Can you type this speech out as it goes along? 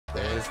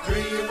There's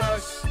three of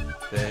us,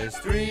 there's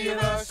three of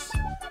us.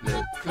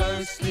 Look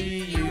closely,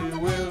 you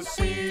will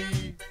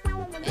see.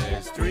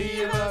 There's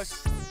three of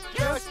us,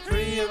 just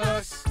three of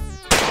us.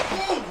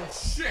 Holy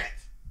shit!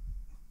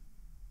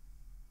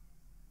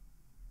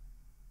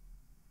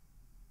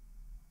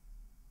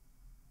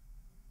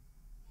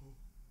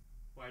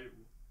 Why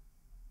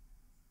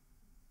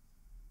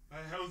the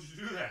hell did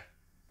you do that?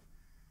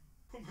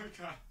 Oh my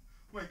god.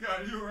 Oh my god,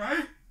 are you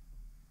alright?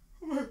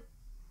 Oh my...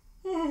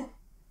 Oh.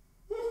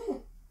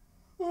 Oh.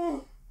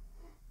 Oh.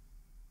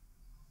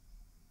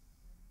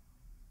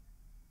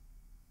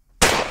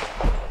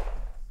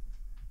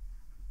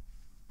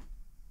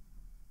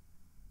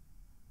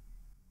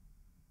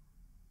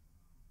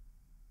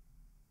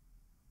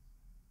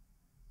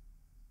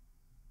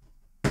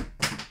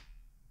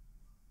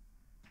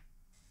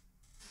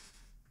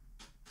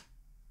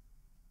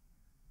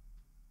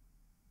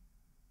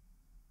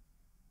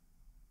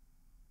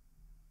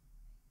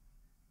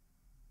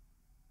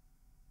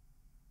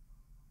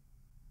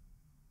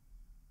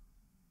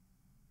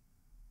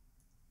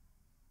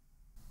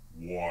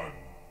 One.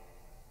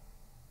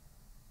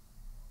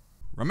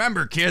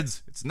 Remember,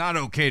 kids, it's not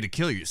okay to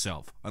kill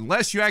yourself.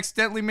 Unless you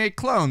accidentally make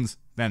clones,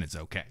 then it's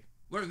okay.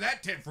 Learn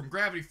that tip from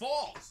Gravity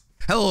Falls.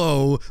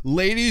 Hello,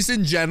 ladies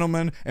and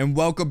gentlemen, and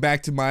welcome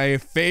back to my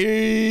favorite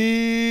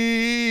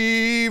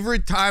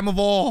time of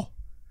all.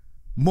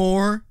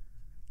 More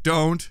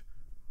Don't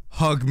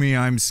Hug Me,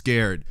 I'm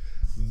Scared.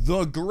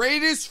 The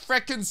greatest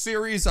frickin'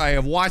 series I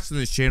have watched on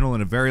this channel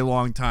in a very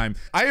long time.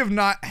 I have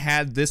not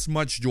had this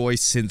much joy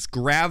since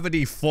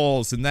Gravity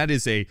Falls, and that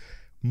is a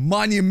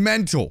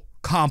monumental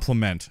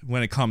compliment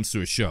when it comes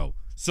to a show.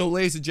 So,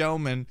 ladies and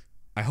gentlemen,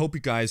 I hope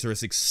you guys are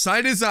as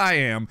excited as I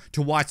am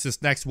to watch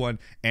this next one.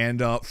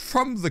 And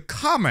from the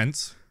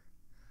comments,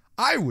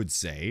 I would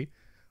say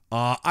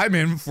I'm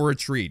in for a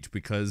treat,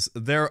 because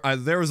there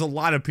was a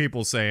lot of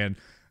people saying,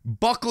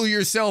 buckle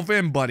yourself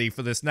in, buddy,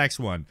 for this next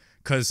one.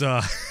 Because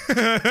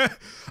I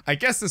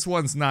guess this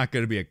one's not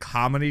going to be a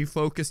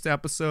comedy-focused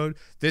episode.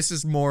 This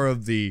is more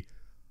of the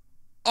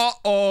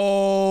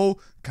uh-oh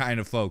kind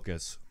of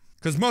focus.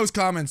 Because most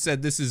comments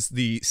said this is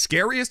the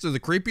scariest or the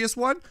creepiest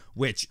one,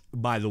 which,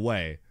 by the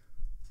way,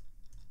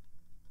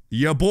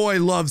 your boy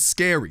loves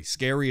scary.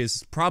 Scary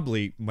is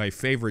probably my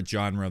favorite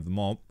genre of them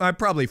all. I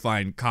probably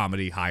find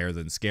comedy higher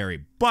than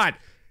scary, but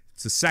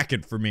it's a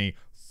second for me,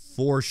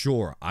 for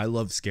sure. I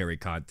love scary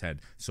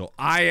content, so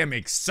I am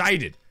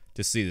excited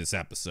to see this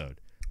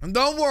episode. And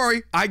don't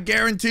worry, I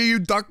guarantee you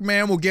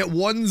Duckman will get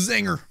one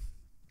zinger.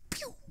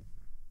 Pew!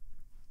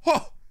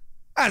 Oh,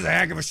 that's a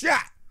heck of a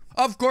shot.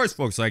 Of course,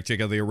 folks, like, check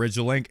out the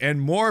original link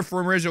and more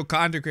from original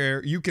content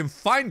creator. You can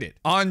find it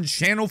on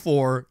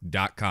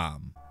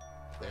channel4.com.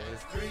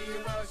 There's three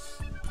of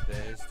us,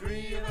 there's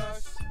three of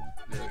us.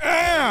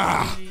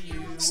 Ah!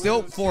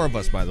 Still four of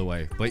us, by the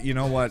way, but you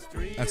know what?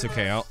 That's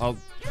okay. I'll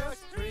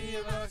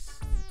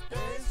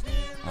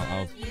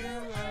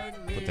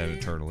put that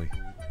eternally.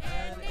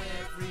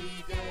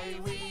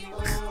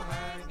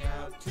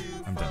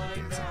 I'm done with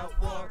dancing.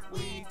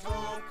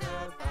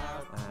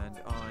 And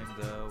I'm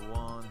the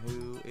one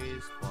who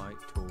is quite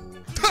tall.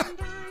 And I'm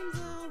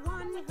the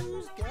one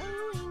who's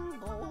going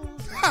bald.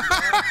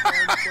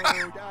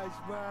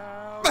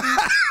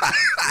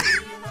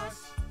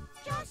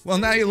 Well,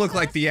 now you look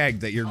like the egg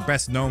that you're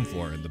best known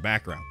for in the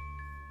background.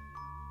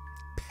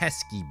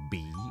 Pesky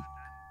bee.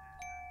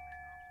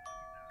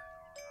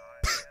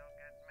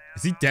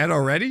 Is he dead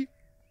already?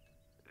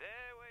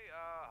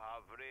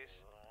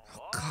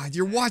 Oh God,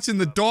 you're watching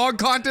the dog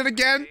content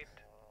again?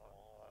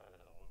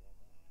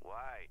 Wait,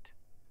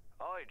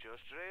 I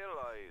just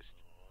realized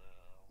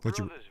What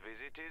you? Brother's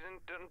visit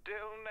isn't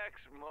until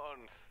next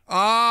month.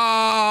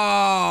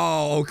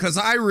 Oh, because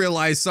I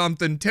realized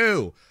something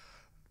too.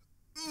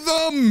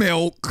 The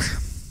milk.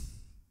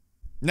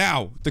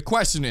 Now, the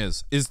question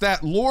is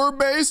that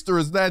lore-based, or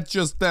is that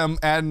just them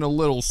adding a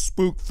little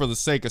spook for the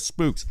sake of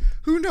spooks?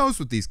 Who knows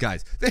with these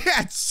guys? They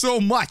had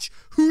so much.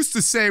 Who's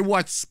to say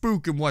what's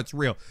spook and what's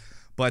real?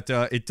 But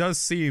it does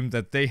seem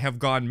that they have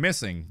gone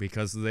missing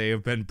because they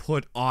have been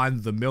put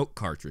on the milk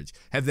cartridge.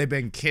 Have they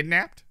been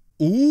kidnapped?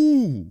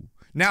 Ooh.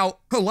 Now,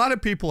 a lot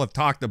of people have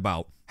talked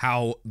about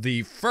how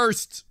the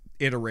first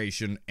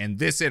iteration and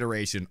this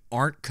iteration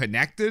aren't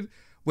connected,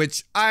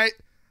 which I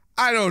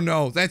don't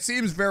know. That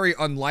seems very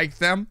unlike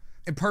them.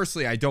 And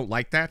personally, I don't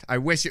like that. I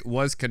wish it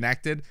was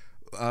connected.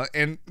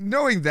 And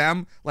knowing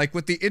them, like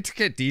with the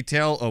intricate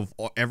detail of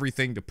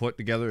everything to put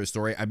together a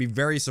story, I'd be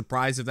very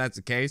surprised if that's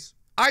the case.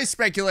 I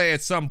speculate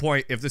at some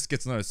point, if this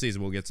gets another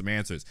season, we'll get some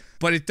answers.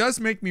 But it does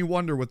make me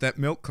wonder with that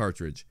milk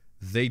cartridge.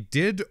 They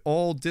did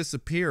all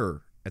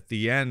disappear at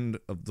the end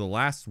of the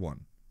last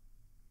one.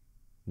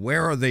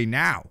 Where are they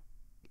now?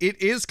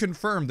 It is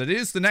confirmed that it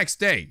is the next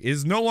day. It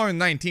is no longer the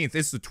 19th,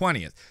 it's the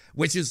 20th.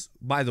 Which is,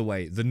 by the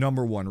way, the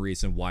 #1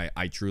 reason why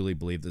I truly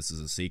believe this is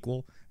a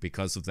sequel.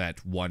 Because of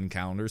that one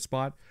calendar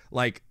spot.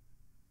 Like,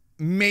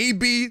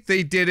 maybe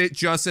they did it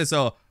just as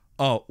a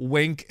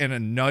wink and a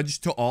nudge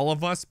to all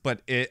of us.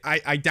 But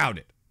I doubt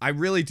it. I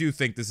really do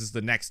think this is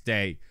the next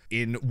day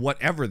in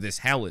whatever this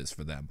hell is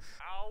for them.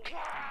 Oh,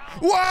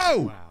 Whoa!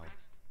 Wow,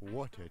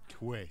 what a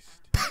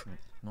twist.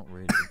 Not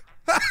really.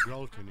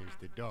 Grolton is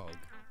the dog.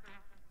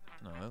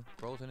 No,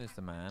 Grolton is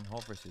the man,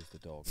 Hovrus is the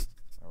dog,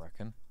 I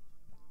reckon.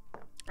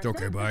 It's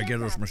okay, but I get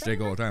this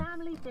mistake all the time.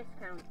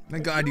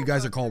 Thank God you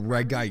guys are called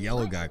red guy,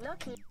 yellow guy.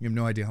 You have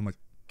no idea how much.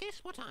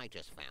 Guess what I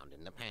just found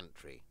in the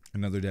pantry?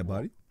 Another dead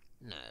body?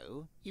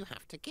 No, you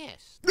have to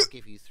guess. I'll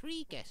give you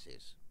 3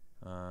 guesses.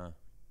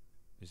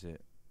 Is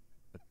it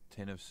a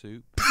tin of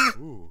soup?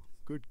 Ooh,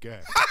 good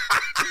guess.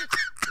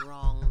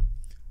 Wrong.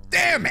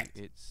 Damn it!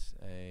 It's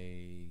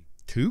a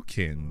 2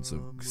 cans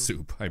of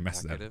soup. I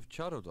messed that packet up. of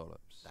cheddar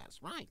dollops.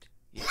 That's right.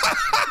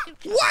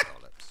 What?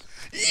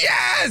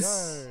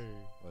 Yes! Yay!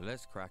 Well,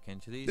 let's crack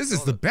into these. This is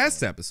the dollops best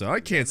then. episode. I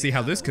can't see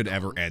how this could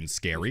ever end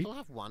scary. We'll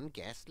have 1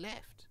 guess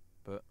left.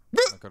 But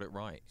I got it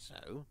right.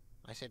 So,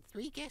 I said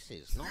 3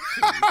 guesses, not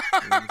 2.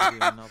 You want me to do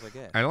another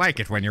guess? I like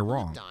it when you're I'm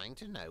wrong. dying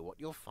to know what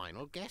your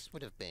final guess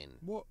would have been.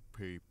 What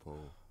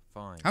people?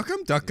 Fine. How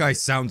come Duck Guy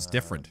sounds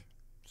different?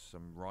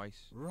 Some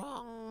rice.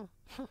 Wrong.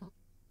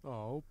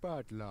 Oh,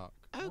 bad luck.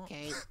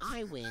 Okay,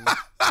 I win.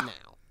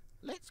 Now,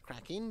 let's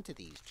crack into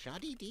these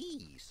chuddy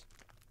D's.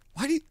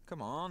 Why do you...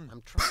 Come on.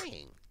 I'm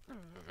trying.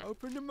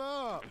 Open them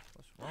up.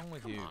 What's wrong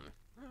with Come you? on.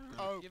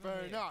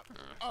 Open up.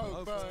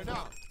 Open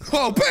up.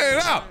 Open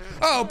up!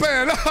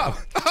 Open up!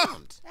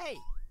 Can't. Hey,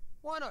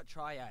 why not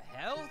try a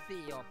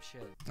healthy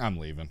option? I'm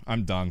leaving.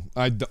 I'm done.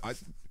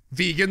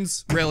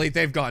 Vegans? Really?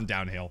 They've gone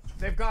downhill.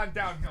 They've gone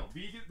downhill.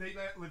 They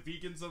let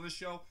vegans on the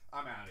show?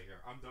 I'm out of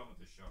here. I'm done with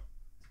this show.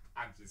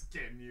 I'm just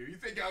kidding you. You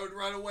think I would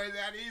run away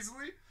that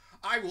easily?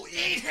 I will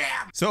eat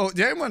him! So,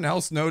 did anyone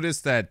else notice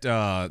that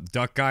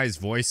Duck Guy's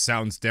voice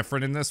sounds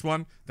different in this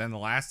one than the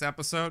last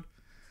episode?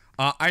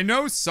 I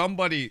know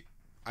somebody,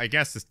 I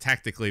guess this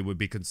technically would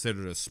be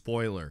considered a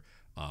spoiler,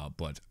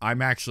 but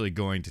I'm actually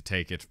going to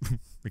take it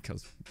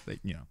because,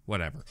 you know,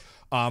 whatever.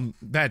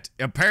 That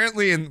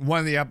apparently in one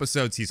of the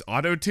episodes he's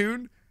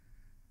auto-tuned.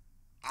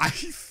 I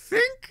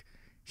think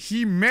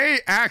he may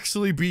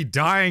actually be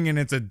dying and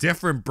it's a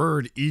different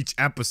bird each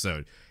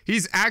episode.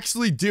 He's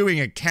actually doing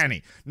a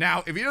Kenny.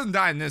 Now, if he doesn't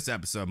die in this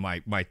episode,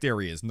 my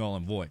theory is null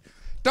and void.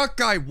 Duck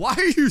Guy, why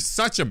are you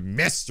such a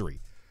mystery?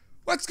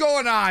 What's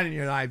going on in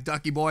your life,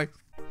 Ducky boy?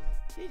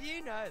 Did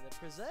you know that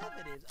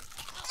preservatives...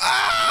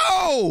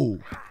 Oh!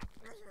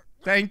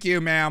 Thank you,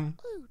 ma'am.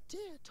 Oh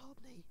dear,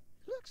 Todney.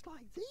 Looks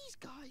like these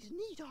guys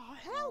need our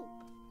help.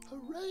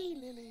 Hooray,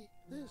 Lily.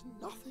 There's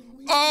nothing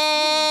we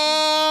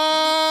Oh!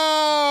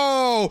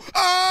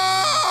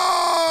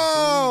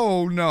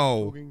 Oh!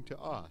 No. Talking to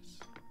us.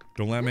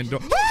 Don't let him in.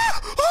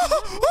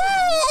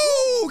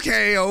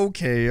 Okay,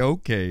 okay,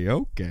 okay, okay,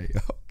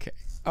 okay,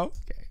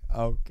 okay,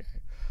 okay,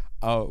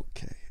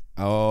 okay,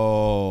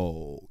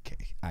 okay.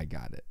 I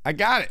got it. I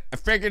got it. I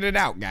figured it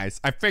out,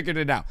 guys. I figured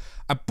it out.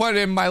 I put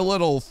it in my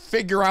little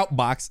figure out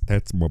box.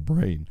 That's my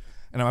brain.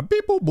 And I went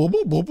beep, boop, boop,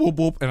 boop, boop, boop,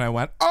 boop. And I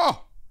went,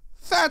 oh,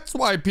 that's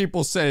why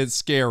people say it's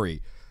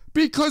scary.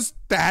 Because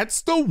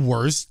that's the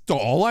worst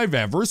doll I've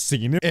ever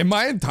seen in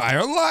my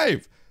entire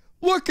life.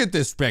 Look at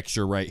this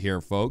picture right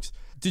here, folks.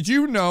 Did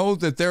you know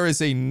that there is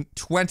a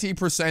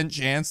 20%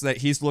 chance that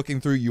he's looking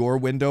through your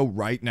window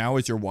right now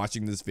as you're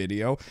watching this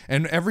video?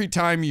 And every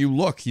time you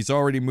look, he's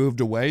already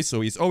moved away, so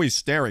he's always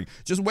staring,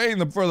 just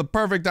waiting for the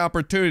perfect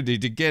opportunity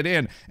to get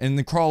in and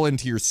then crawl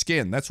into your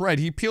skin. That's right,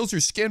 he peels your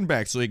skin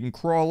back so he can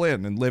crawl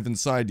in and live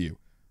inside you.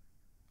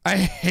 I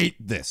hate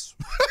this.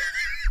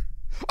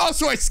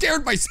 Also, I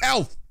scared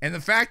myself. And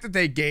the fact that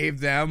they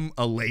gave them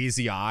a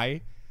lazy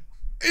eye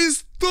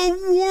is the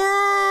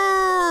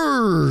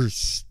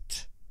worst.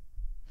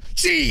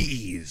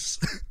 Cheese!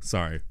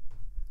 Sorry.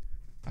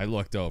 I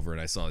looked over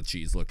and I saw the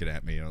cheese looking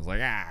at me and I was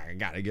like, I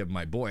gotta give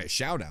my boy a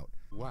shout out.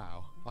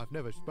 Wow, I've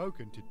never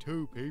spoken to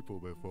 2 people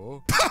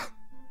before. What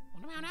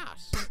about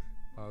us?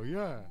 Oh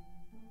yeah.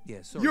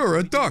 Yeah, sorry. You're a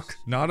can we do duck, this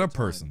not a one time?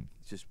 person.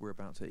 It's just we're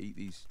about to eat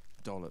these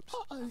dollops.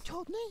 Uh-oh,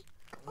 Todney.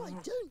 I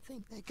don't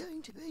think they're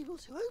going to be able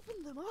to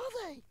open them, are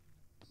they?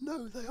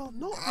 No, they are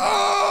not.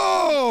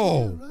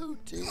 Oh! Oh,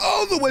 dear.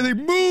 Oh, the way they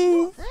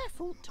move! Their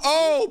fault, Todney.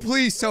 Oh,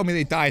 please tell me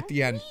they die at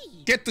the end.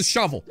 Get the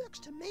shovel. Looks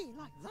to me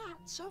like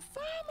that's a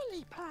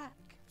family pack.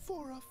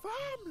 For a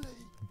family.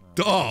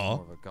 Duh.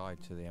 More of a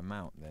guide to the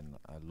amount than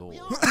a law. We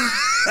are.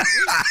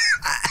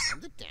 I'm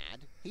the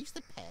dad, he's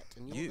the pet,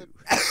 and you're You? the... The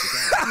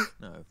dad?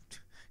 No.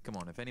 Come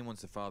on, if anyone's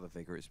the father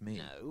figure, it's me.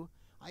 No,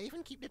 I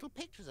even keep little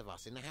pictures of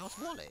us in the house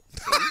wallet.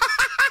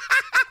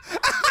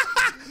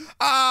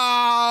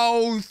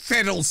 Oh,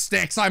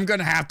 fiddlesticks. I'm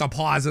gonna have to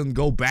pause and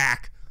go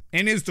back.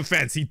 In his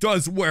defense, he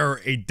does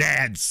wear a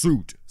dad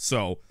suit,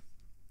 so...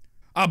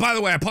 by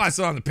the way, I paused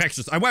it on the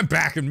pictures. I went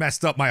back and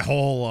messed up my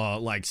whole,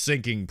 like,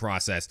 syncing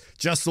process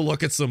just to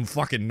look at some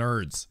fucking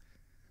nerds.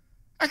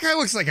 That guy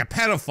looks like a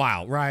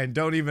pedophile, Ryan.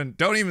 Don't even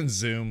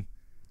zoom.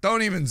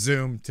 Don't even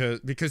zoom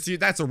because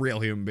that's a real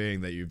human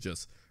being that you've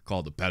just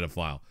called a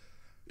pedophile.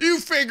 You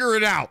figure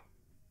it out.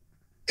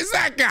 It's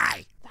that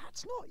guy.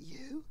 That's not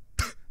you.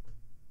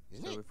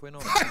 So if we're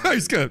not...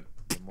 He's good.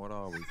 Then what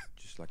are we?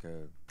 Just like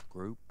a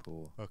group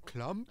or... A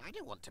clump? I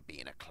don't want to be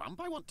in a clump.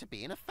 I want to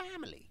be in a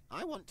family.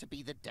 I want to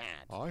be the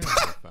dad. I have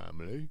a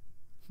family.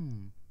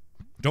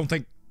 Don't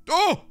think.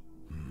 Oh!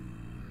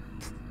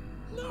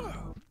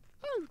 No.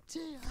 Oh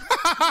dear.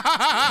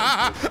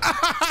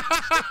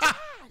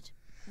 Dad,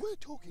 we're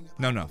talking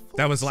about No.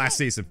 That was last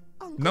season.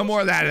 No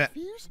more of that.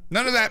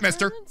 None of that,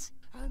 mister.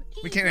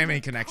 We can't have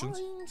any connections.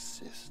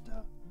 Sister.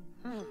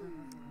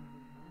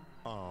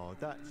 Oh,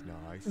 that's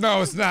nice.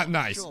 No, it's not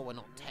nice. Sure, we're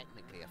not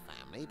technically a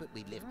family, but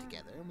we live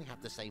together and we have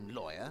the same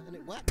lawyer, and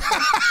it works.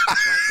 Right,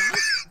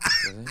 guys?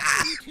 Why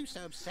are you two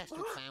so obsessed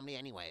with family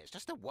anyway? It's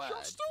just a word.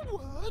 Just a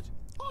word.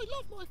 I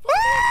love my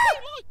family. They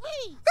like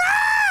me.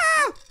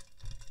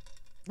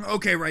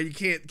 Okay, right. You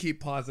can't keep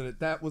pausing it.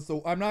 That was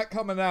the. I'm not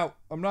coming out.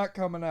 I'm not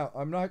coming out.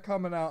 I'm not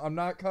coming out. I'm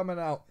not coming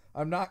out.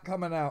 I'm not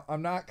coming out.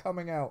 I'm not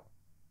coming out.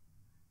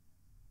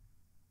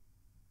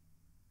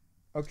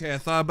 Okay, I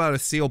thought about a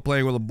seal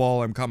playing with a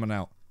ball. I'm coming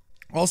out.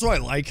 Also, I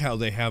like how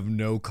they have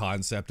no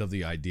concept of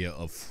the idea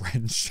of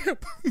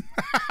friendship.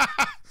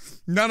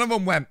 None of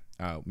them went,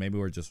 oh, maybe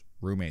we're just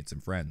roommates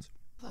and friends.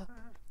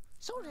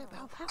 Sorry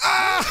about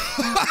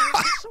that.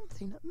 It's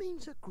something that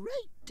means a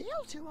great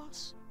deal to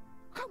us.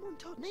 Come on,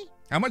 Todney.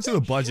 How much of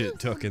the budget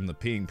took in the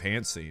peeing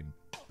pants scene?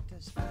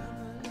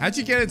 How'd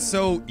you get it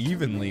so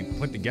evenly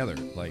put together?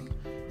 Like,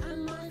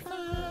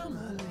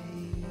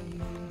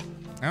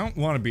 I don't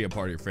want to be a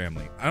part of your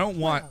family. I don't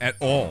want at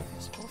all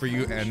for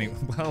you any.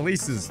 Well, at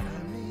least his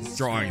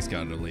drawing's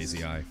got a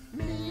lazy eye.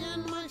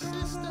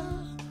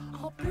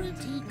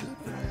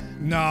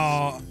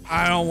 No,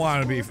 I don't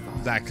want to be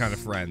that kind of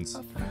friends.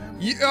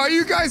 Are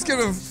you guys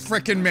gonna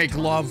frickin' make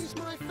love?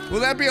 Will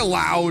that be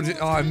allowed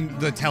on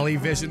the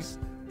television?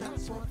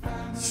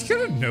 Did she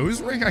get a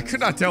nose ring? I could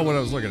not tell what I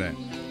was looking at.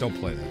 Don't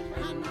play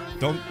that.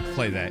 Don't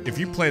play that. If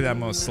you play that, I'm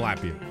gonna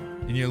slap you.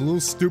 And your little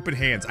stupid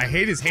hands. I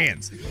hate his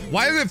hands.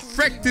 Why the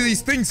frick do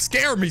these things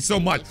scare me so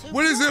much?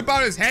 What is it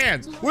about his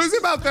hands? What is it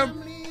about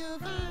them?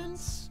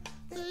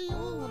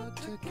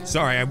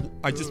 Sorry,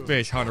 I just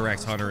finished Hunter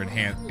x Hunter and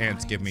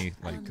ants give me,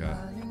 like,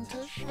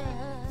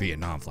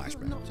 Vietnam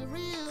flashback.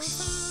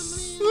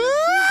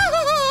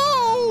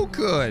 Oh,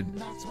 good.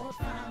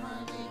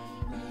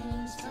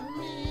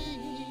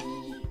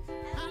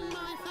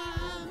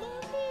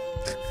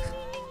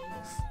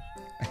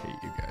 I hate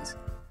you guys.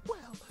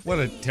 What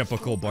a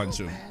typical bunch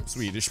of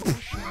Swedish.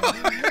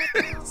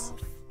 This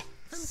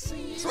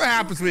is what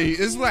happens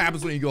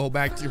when you go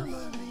back to your.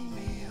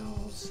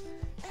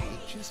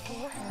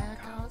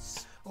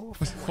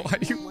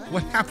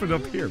 What happened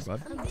up here,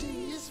 bud?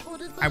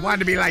 I wanted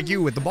to be like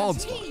you with the bald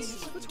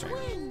spots.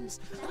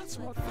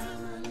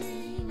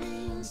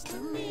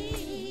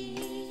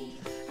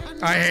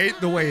 I hate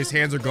the way his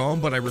hands are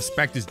going, but I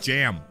respect his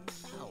jam.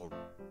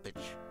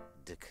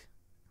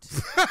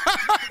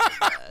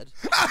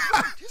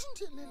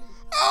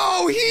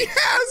 Oh, he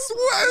has.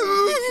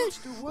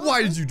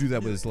 Why did you do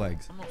that with his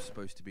legs? I'm not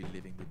supposed to be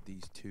living with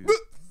these two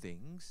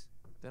things.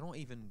 They're not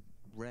even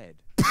red.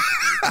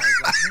 Guys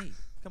like me.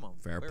 Come on.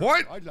 Fair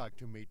point. I'd like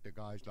to meet the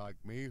guys like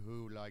me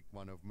who like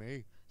one of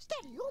me.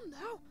 Steady on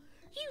now.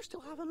 You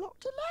still have a lot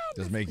to learn.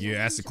 Does make you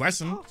ask the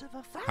question,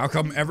 how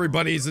come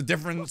everybody's a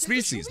different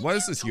species? What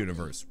is this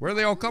universe? Where do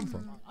they all come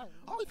from? I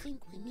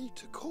think we need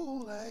to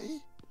call a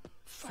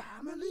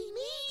family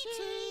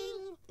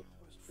meeting.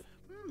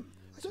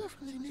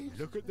 Definitely need.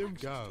 Look at them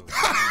go.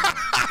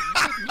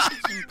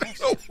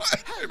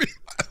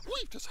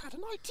 We've just had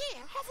an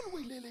idea, haven't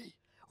we, Lily?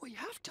 We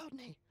have,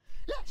 Todney.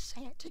 Let's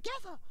say it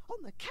together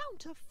on the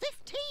count of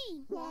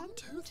 15. 1,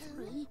 2,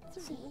 3,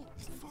 4,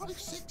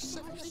 5, 6,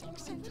 7, 8,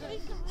 9.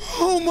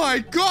 Oh my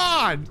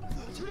God!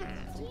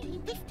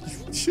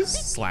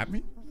 Just slap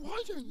me?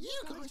 Why don't you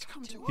guys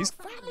come to our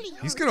family?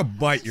 He's gonna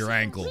bite your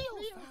ankle.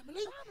 Family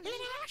in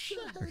action.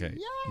 Okay,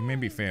 you may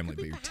be family,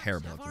 but you're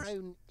terrible Have at our this.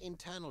 own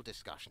internal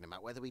discussion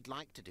about whether we'd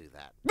like to do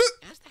that.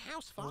 As the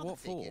house Well, father what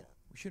for? figure.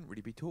 We shouldn't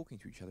really be talking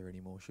to each other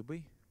anymore, should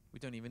we? We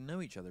don't even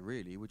know each other,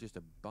 really. We're just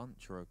a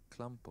bunch or a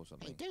clump or Hey,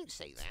 something. don't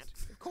say that.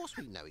 Of course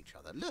we know each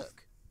other.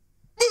 Look.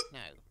 No,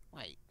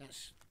 wait.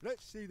 That's.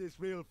 Let's see this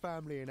real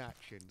family in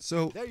action.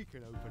 So, They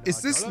can open is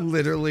our this dollar.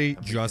 literally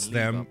just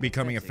them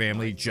becoming a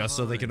family just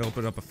so they can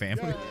open up a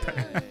family?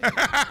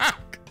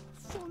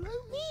 Follow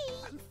me.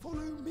 And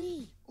follow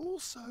me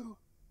also.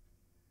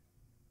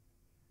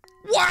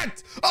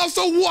 What?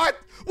 Also what?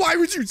 Why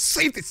would you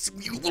say this,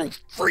 you little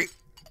freak?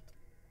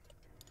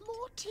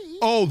 More tea.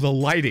 Oh, the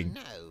lighting.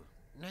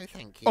 No,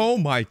 thank you. Oh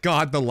my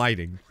God, the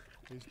lighting.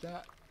 Is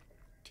that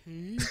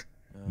tea?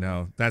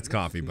 No, that's It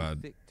looks coffee, too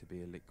bud. thick to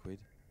be a liquid,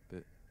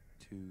 but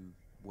too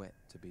wet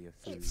to be a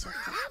food. It's a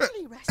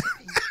family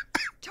recipe.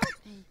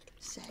 Todney,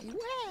 say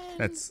when.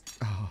 That's.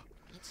 Oh.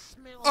 It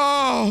smells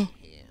Oh.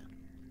 here.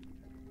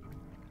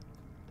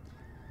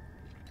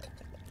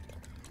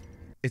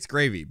 It's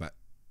gravy, but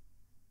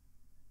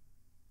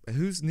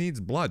who needs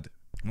blood?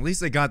 At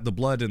least they got the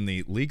blood in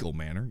the legal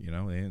manner, you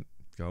know. They didn't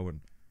go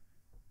and.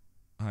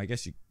 I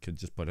guess you could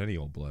just put any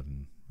old blood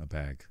in a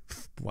bag.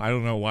 I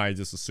don't know why I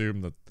just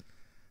assumed that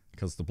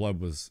because the blood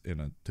was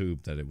in a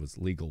tube that it was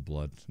legal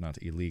blood, not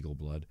illegal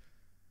blood.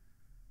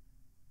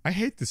 I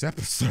hate this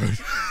episode.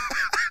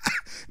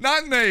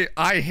 Not in a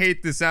I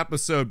hate this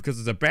episode because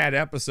it's a bad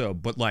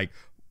episode, but like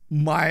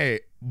my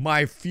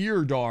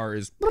fear dar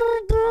is,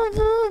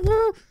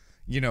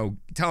 you know,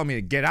 telling me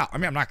to get out. I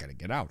mean, I'm not gonna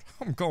get out.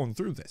 I'm going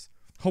through this,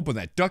 hoping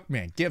that duck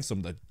man gives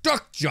him the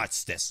duck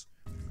justice.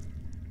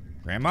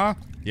 Grandma,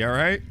 you all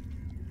right?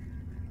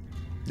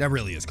 That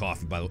really is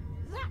coffee, by the way.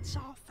 That's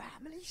our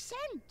family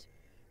scent.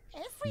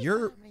 Every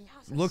You're family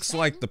has a looks scent.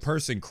 like the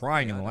person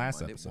crying in I the don't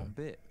last mind it episode. one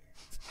bit.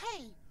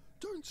 Hey,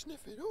 Don't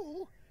sniff it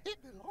all. It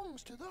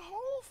belongs to the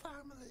whole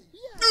family.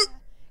 yeah,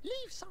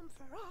 leave some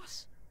for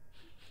us.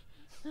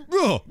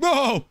 Oh,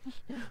 no!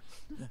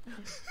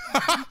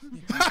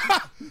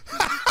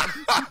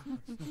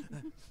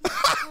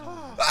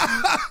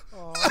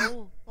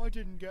 Oh, I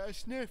didn't get a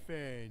sniff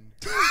in.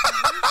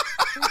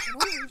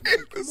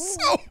 It was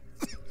so.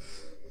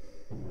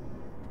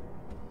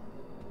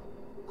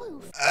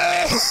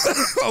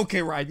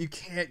 Okay, Ryan, you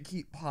can't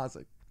keep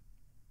pausing.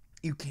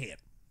 You can't.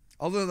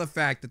 Other than the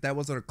fact that that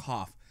wasn't a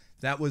cough,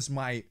 that was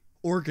my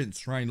organs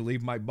trying to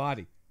leave my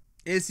body.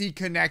 Is he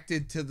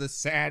connected to the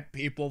sad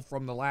people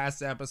from the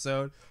last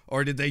episode,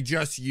 or did they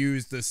just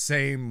use the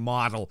same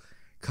model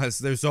because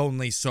there's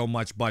only so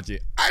much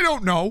budget? I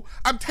don't know.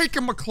 I'm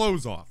taking my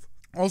clothes off.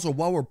 Also,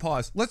 while we're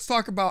paused, let's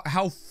talk about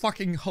how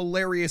fucking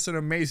hilarious and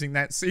amazing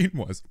that scene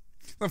was.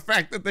 The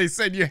fact that they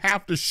said you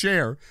have to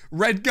share.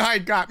 Red guy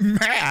got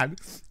mad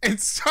and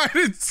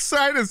started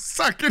trying to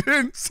suck it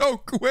in so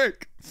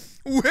quick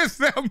with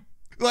them.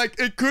 Like,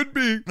 it could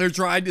be they're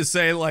trying to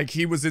say, like,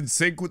 he was in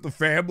sync with the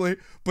family,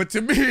 but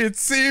to me, it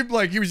seemed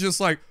like he was just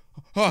like,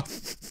 like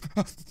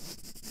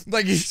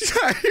he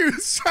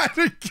was trying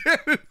to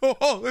get it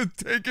all and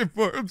take it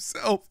for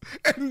himself.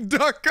 And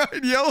Duck Guy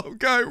and Yellow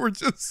Guy were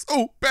just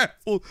so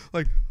baffled.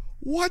 Like,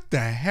 what the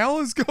hell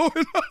is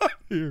going on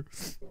here?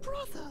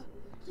 Brother,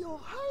 you're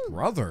home.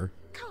 Brother?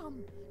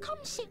 Come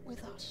sit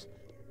with us.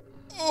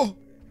 Oh.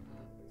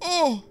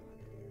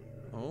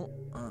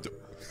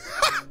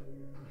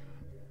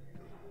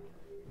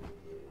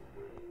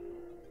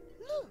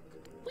 Look,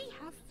 we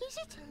have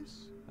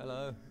visitors.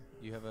 Hello.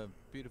 You have a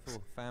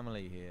beautiful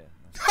family here.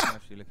 I'm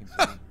actually looking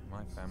to meet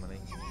my family.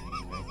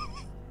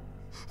 Okay.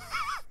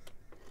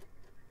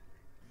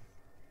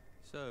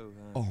 So,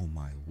 Oh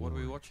my what are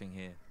we lord. watching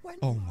here? When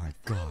Oh you're my a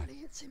God.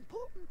 family, it's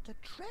important to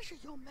treasure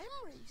your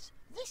memories.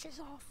 This is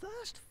our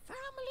first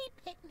family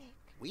picnic.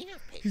 We have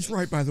picnics. He's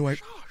right, by the way.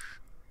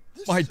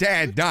 This My is a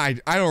dad good-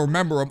 died. I don't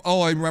remember him.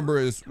 All I remember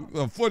is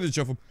footage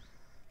of him.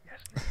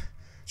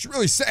 It's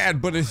really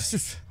sad, but it's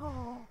just.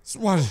 Oh, Just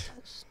wanted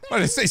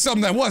to say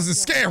something that wasn't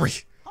scary.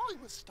 I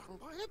was stung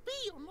by a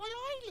bee on my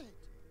eyelid.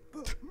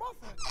 But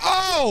mother...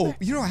 Oh!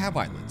 You don't have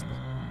eyelids.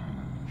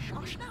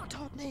 shush now,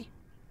 Todney.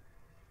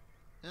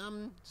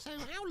 So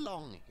how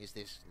long is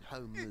this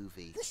home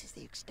movie? This is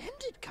the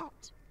extended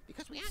cut.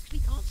 Because we actually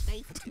can't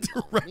stay for too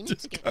long. We need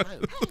to get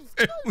home.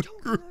 Hey, no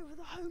talking over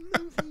the home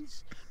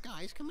movies.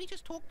 Guys, can we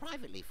just talk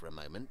privately for a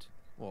moment?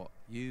 What?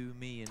 You,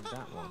 me, and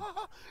that one?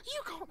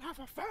 You can't have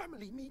a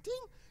family meeting.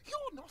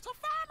 You're not a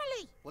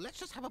family. Well, let's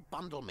just have a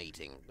bundle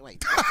meeting.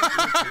 Wait,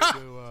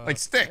 To, Like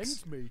sticks.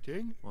 friends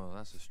meeting. Well,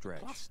 that's a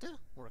stretch. cluster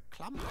or a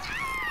clump?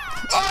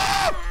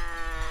 Oh,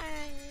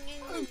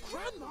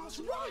 Grandma's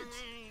right.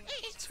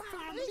 It's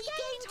family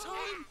game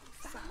time.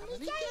 Family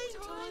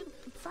game time.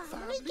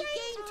 Family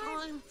game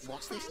time.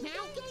 What's this now?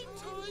 Game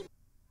time.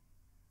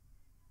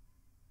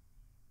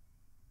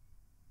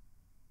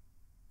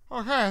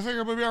 Okay, I think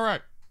I'm gonna be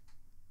alright.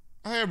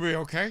 I think I'm gonna be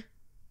okay.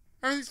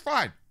 Everything's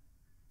fine.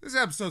 This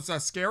episode's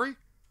not scary.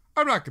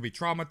 I'm not gonna be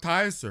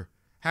traumatized or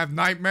have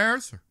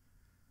nightmares or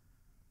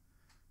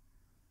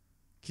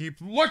keep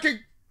looking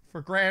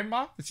for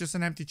Grandma. It's just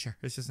an empty chair.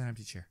 It's just an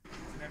empty chair.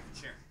 It's an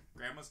empty chair.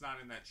 Grandma's not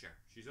in that chair.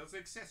 She doesn't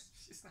exist.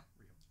 She's not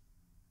real.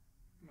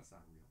 Grandma's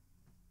not real.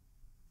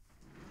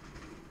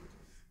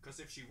 Because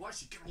if she was,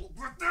 she'd get a little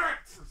bit there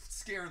for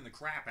scaring the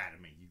crap out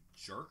of me, you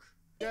jerk.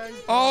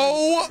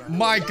 Oh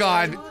my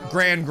god,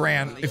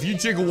 Gran, if you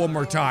jiggle one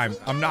more time,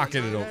 I'm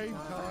knocking it over. Game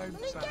time.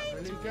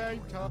 Family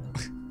game time.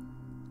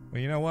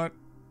 Well, you know what?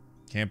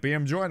 Can't be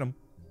him, join him.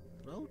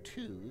 Row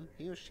 2,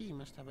 he or she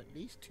must have at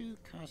least 2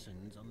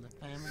 cousins on the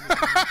family.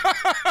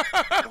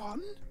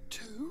 1,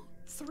 2,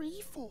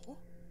 3, 4,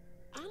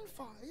 and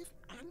 5,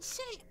 and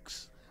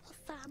 6. A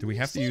family Do we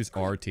have to use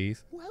secret. our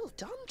teeth? Well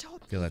done,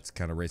 Todd. I feel that's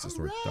kind of racist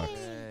towards ducks.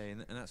 Hey,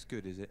 and that's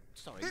good, is it?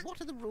 Sorry, what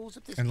are the rules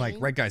of this And like,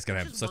 game? Red Guy's gonna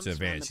have Just such an once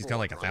around advantage. the He's got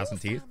like board. 1,000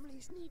 teeth.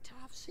 Families need to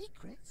have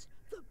secrets.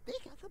 The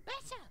bigger, the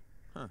better.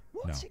 Huh.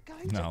 What's it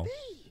going to No.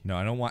 be? No,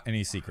 I don't want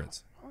any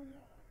secrets.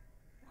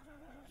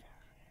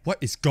 What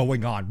is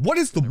going on? What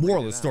is the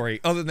moral of the story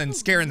other than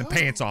scaring the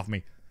pants off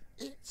me?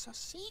 It's a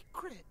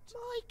secret.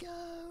 My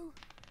go.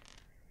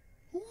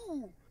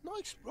 Ooh,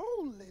 nice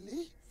roll,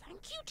 Lily.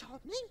 Thank you,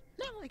 Todney.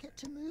 Now I get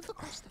to move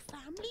across the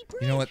family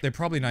bridge. You know what? They're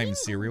probably not even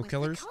Mingle serial with the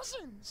killers,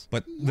 cousins.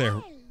 but they're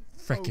Yay.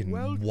 freaking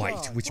well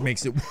white, done. which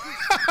makes it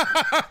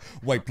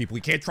white people.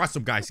 You can't trust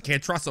them, guys. You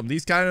can't trust them.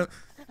 These kind of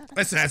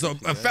listen, as a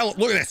fellow,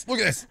 look at this. Look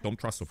at this. Don't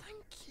trust them.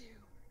 Thank you.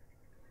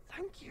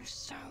 Thank you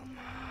so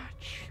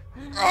much.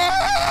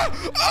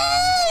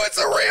 Oh, it's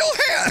a real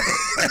hand.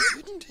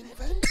 Didn't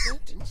invent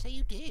it. Didn't say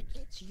you did.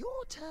 It's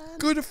your turn.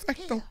 Good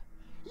effect, though.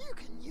 You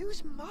can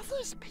use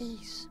Mother's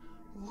piece.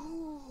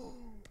 Ooh.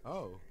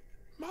 Oh.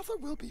 Mother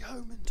will be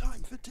home in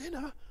time for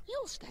dinner.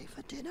 You'll stay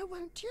for dinner,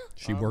 won't you?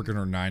 She working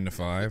her 9 to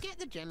 5. Get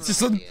the general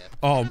Just a, idea.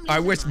 oh, Families I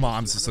are wish nice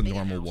mom's to just have a bigger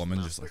normal house, woman,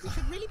 but just like, we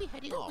should really be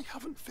heading But off. we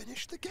haven't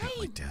finished the at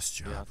my game. desk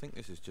job. Yeah, I think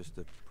this is just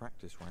a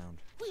practice round.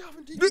 We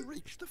haven't even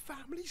reached the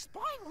family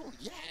spiral.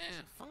 Yeah,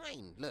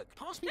 fine. Look,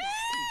 pass me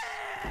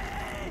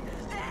that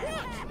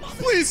What?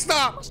 Mother Please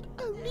stop. must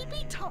only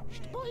be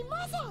touched by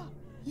Mother.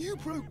 You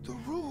broke the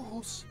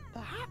rules.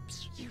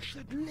 Perhaps you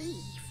should leave.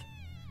 piece.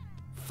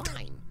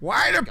 Fine.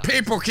 Why do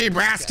people keep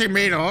asking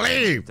me to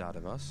leave? Out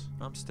of us.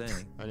 I'm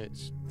staying. And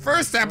it's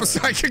First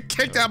episode, I get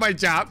kicked out of my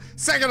job.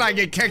 Second, I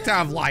get kicked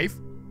out of life.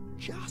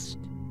 Just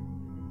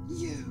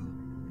you.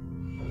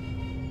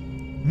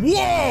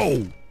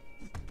 Whoa!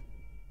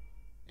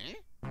 Eh?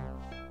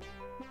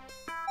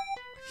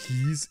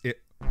 He's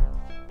it.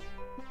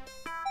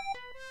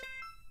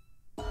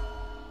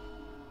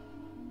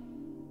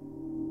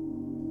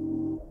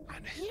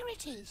 And here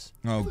it is.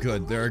 Oh, For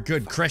good. the They're a right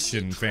good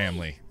Christian tree.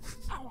 family.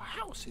 Our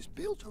house is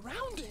built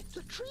around it.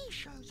 The tree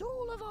shows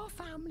all of our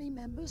family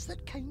members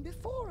that came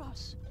before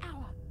us.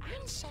 Our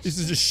ancestors.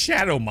 These are just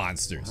shadow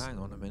monsters. Hang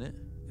on a minute.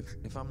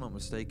 If I'm not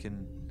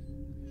mistaken,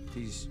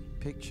 these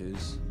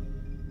pictures,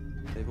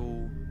 they've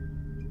all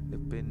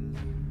been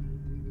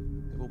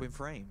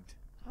framed.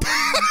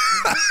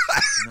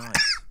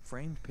 Nice.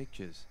 Framed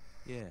pictures.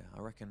 Yeah,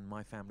 I reckon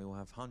my family will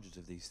have hundreds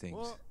of these things.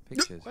 What?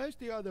 Pictures. Where's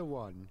the other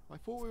one? I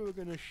thought we were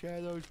going to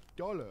share those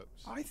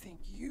dollops. I think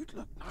you'd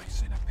look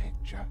nice in a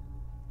picture.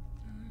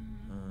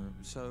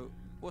 So,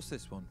 what's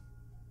this one?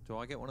 Do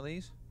I get one of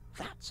these?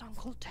 That's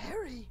Uncle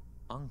Terry.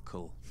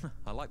 Uncle.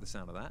 I like the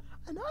sound of that.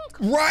 An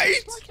uncle Right?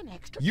 is like an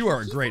extra You are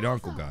a cheeky great father,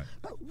 uncle guy.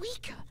 but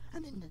weaker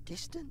and in the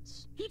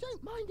distance. You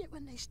don't mind it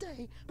when they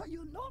stay, but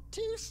you're not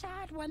too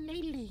sad when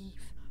they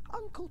leave.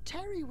 Uncle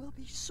Terry will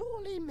be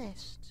sorely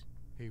missed.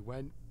 He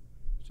went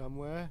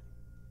somewhere?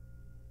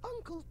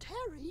 Uncle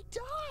Terry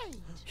died.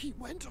 He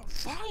went on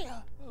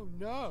fire. Oh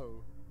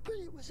no. But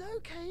it was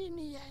okay in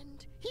the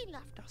end. He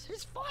left us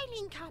his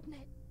filing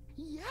cabinet.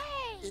 Yay!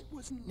 It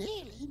was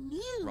nearly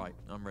new. Right,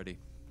 I'm ready.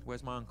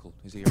 Where's my uncle?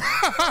 Is he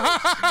around?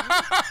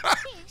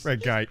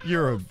 Red guy,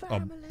 you're a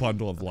family.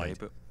 bundle of Okay, light.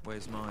 but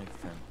where's my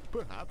family?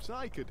 Perhaps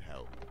I could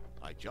help.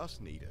 I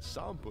just need a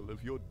sample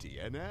of your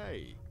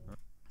DNA.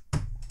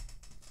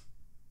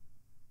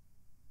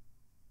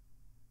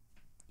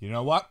 You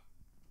know what?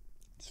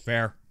 It's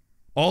fair.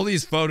 All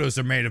these photos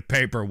are made of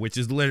paper, which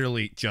is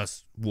literally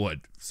just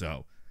wood.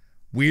 So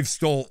we've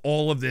stole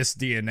all of this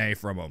DNA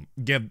from him.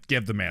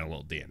 Give the man a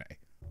little DNA.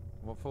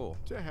 What for?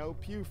 To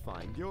help you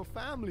find your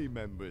family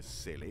members,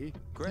 silly.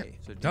 Great.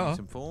 So do you Duh. need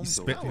some forms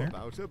You or spit How here.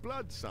 about a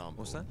blood sample?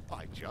 What's that?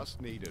 I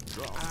just need a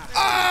drop. Oh!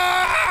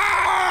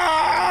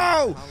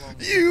 How long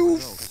You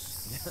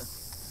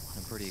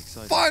I'm pretty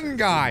excited. fun to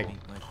guy. meet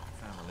my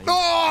family.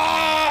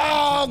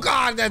 Oh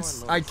God,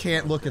 that's I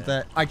can't look at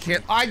that. I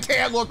can't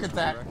look at I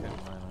that. reckon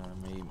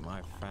when I meet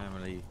my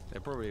family, they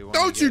probably won't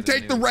Don't you get a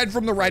take the new- red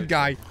from the red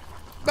guy.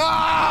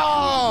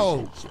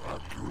 No!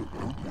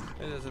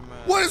 It doesn't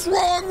matter. What is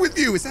wrong with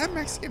you? Is that a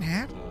Mexican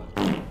hat?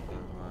 My family will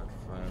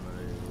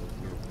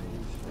give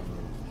me some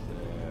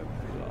of their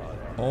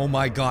blood. Oh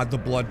my God, the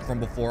blood from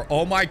before.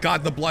 Oh my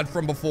God, the blood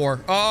from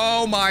before.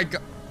 Oh my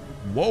God.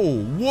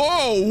 Whoa,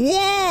 whoa,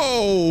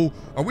 whoa!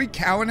 Are we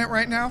cowing it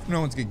right now? No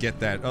one's gonna get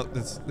that. Oh,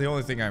 that's the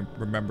only thing I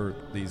remember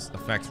these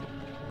effects.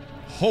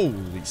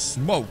 Holy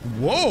smoke.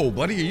 Whoa,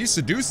 buddy, are you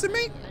seducing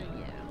me?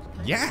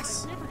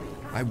 Yes.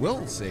 I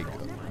will say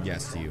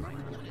yes to you.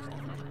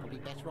 Probably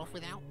better off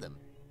without them.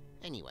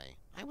 Anyway,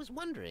 I was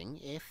wondering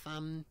if,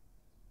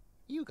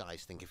 you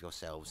guys think of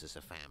yourselves as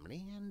a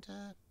family, and,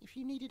 if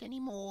you needed any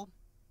more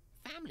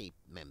family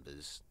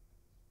members.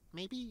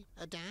 Maybe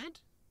a dad?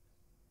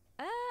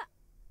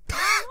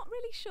 I'm not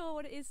really sure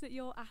what it is that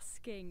you're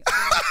asking.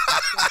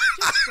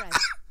 Just Fred.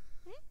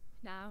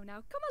 Now,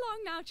 come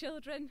along now,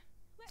 children.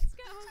 Let's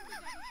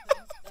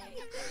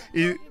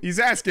go. He's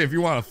asking if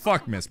you want to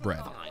fuck Miss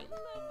Bread.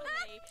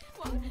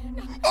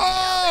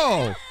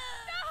 Oh!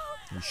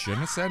 You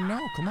shouldn't have said no.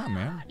 Come on,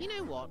 man. You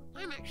know what?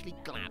 I'm actually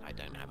glad I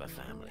don't have a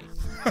family.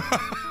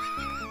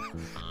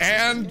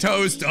 And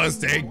toast does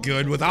take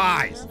good with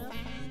eyes.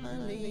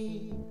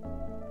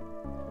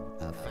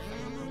 A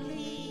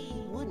family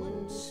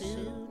wouldn't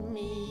suit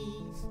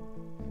me.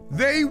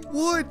 They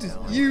would.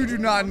 You do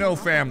not know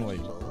family.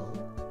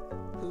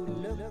 Who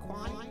look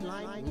quite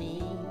like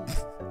me.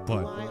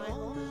 But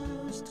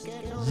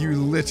you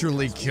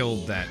literally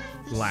killed that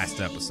last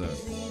episode.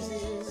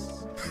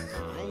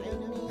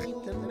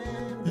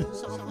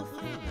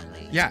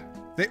 Yeah,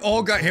 they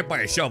all got hit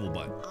by a shovel,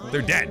 bud.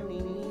 They're dead.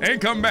 They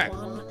ain't coming back.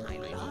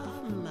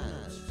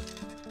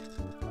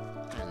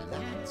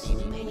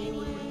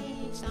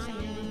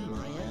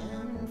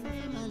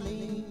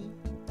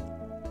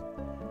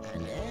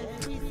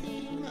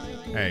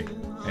 Hey,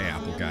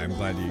 Apple guy, I'm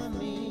glad you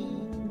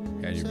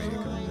had your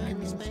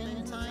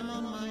makeup.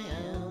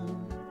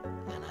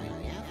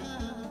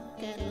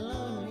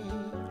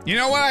 You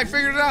know what? I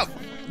figured it out.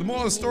 The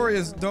moral of the story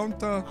is don't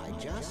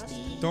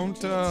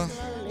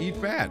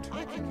eat bad.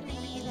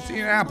 Just eat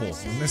an apple,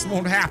 and this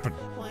won't happen.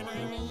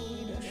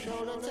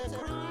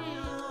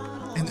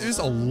 And there's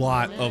a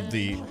lot of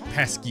the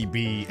pesky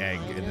bee egg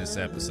in this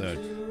episode.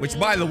 Which,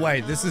 by the way,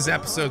 this is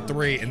episode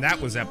 3, and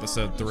that was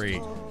episode 3.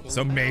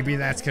 So maybe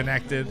that's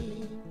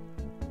connected.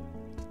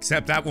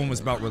 Except that one was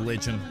about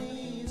religion.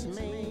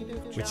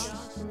 Which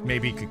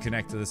maybe could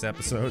connect to this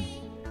episode.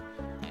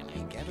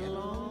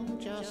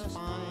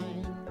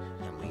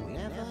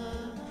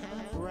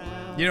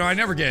 You know, I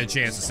never get a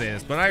chance to say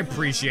this, but I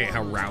appreciate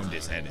how round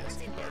his head is.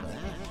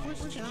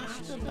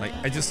 Like,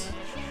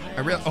 I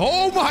really,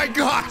 oh my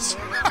gosh!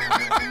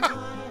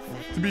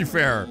 To be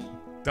fair,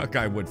 that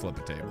guy would flip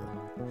a table.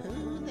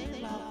 Who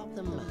they love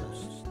the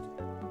most,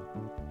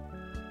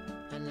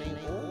 and they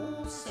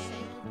all say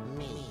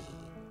me.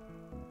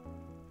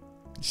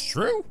 It's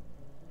true.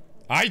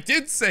 I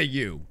did say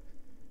you.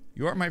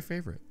 You are my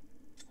favorite.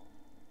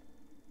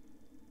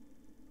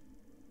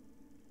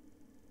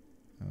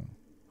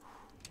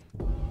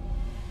 Oh.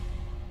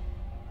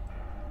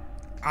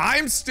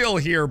 I'm still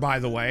here, by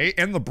the way,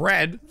 and the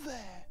bread.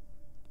 There.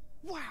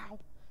 Wow.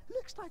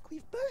 Looks like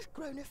we've both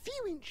grown a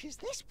few inches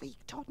this week,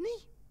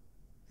 Todney.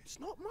 It's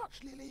not much,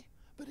 Lily,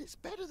 but it's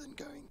better than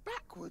going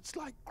backwards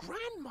like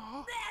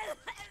Grandma.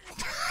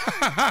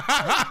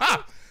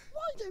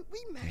 Why don't we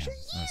measure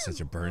you? That's such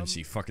a burn.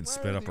 She fucking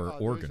spit up her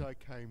organ. I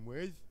came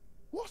with.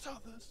 What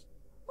others?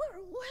 We're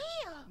all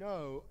here.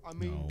 No, I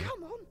mean... No.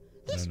 Come on.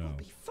 This No. will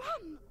be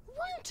fun,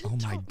 won't it, Oh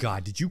my Todney?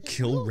 god, did you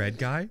kill Red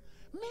Guy?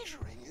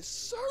 Measuring is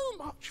so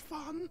much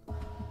fun.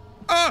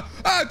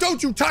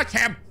 Don't you touch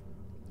him!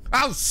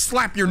 I'll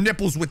slap your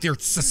nipples with your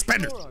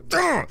suspenders.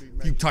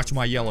 You touch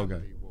my yellow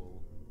guy.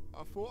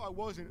 I thought I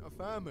wasn't a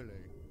family.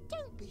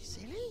 Don't be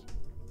silly.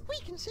 We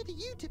consider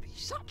you to be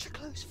such a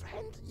close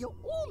friend, you're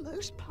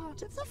almost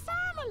part of the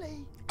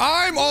family.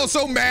 I'm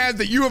also mad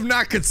that you have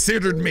not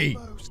considered me.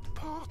 Almost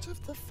part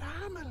of the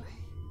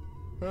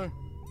family.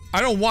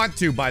 I don't want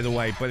to, by the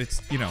way, but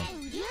it's, you know, Oh,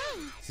 yeah.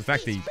 it's the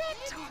fact that you...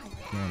 Bedtime.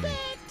 You know what I mean?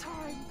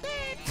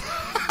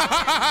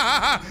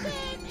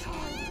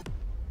 Bedtime.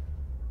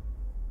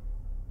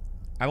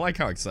 I like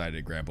how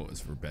excited Grandpa was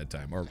for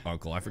bedtime, or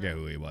Uncle, I forget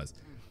who he was,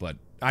 but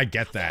I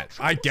get that.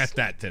 I get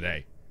that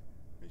today.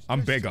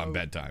 I'm big on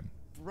bedtime.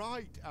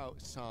 Bright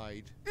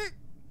outside.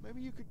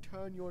 Maybe you could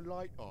turn your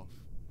light off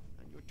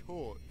and your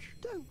torch.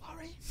 Don't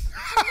worry. It's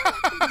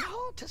been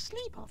hard to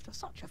sleep after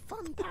such a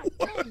fun packed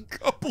day. What a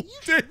couple You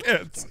should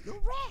dickheads. get your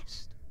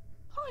rest.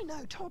 I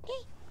know,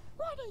 Todney.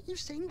 Why don't you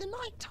sing the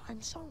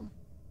nighttime song?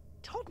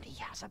 Todney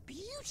has a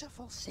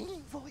beautiful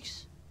singing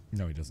voice.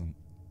 No, he doesn't.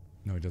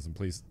 No, he doesn't.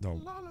 Please, no.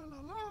 La la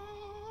la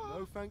la.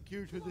 No thank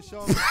you to the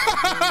song.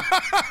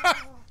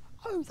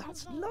 Oh,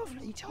 that's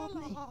lovely,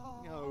 Todney.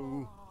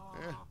 No.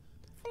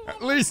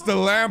 At least the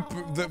lamp,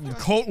 the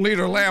cult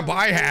leader lamp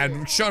I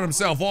had shut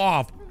himself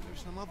off.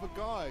 There's some other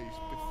guys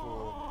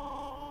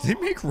before. Did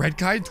they make Red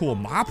Guy into a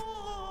mop?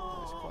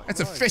 That's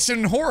efficient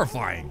and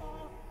horrifying.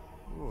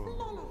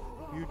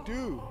 Oh, you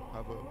do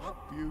have a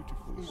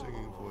beautiful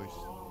singing voice,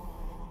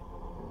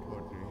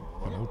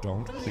 Todney. No,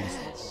 don't,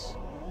 please.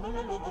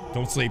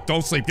 Don't sleep,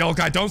 don't sleep, yellow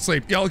guy, don't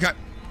sleep, yellow guy.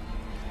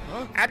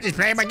 Huh? I'm just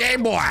playing my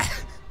Game Boy.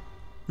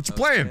 What you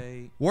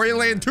playing? Warrior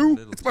Land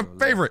 2? It's my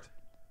favorite.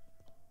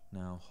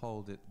 Now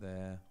hold it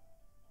there.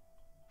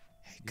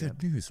 Hey,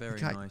 good news. We very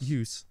got nice.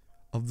 use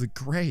of the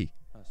gray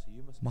Oh, so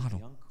you must model.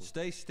 Be the uncle.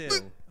 Stay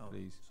still,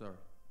 please. Sorry.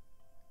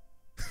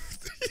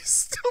 He's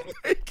still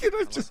naked,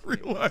 I just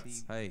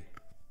realized. Hey,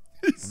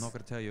 I'm not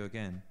going to tell you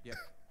again. Yep.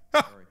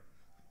 Sorry.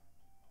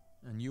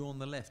 And you on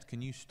the left,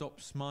 can you stop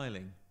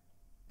smiling?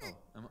 Oh,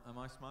 am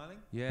I smiling?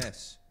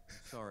 Yes.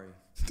 Sorry.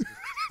 I just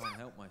can't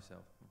help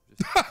myself. I'm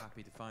just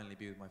happy to finally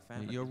be with my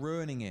family. You're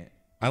ruining it.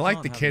 I You like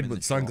can't the have kid them in with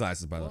the shop.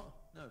 sunglasses, by the way. What?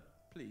 No,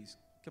 please.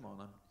 Come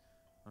on.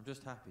 I'm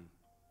just happy.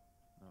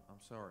 No, I'm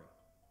sorry.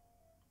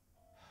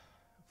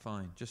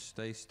 Fine, just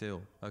stay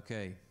still.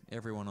 Okay,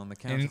 everyone on the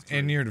count of 3.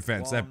 In your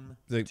defense, that One,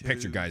 the two,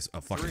 picture guy's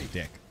a fucking 3.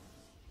 dick.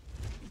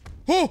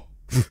 Oh!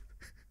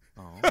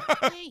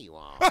 There you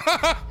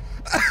are.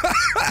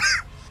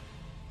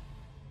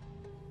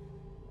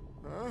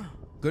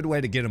 Good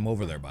way to get him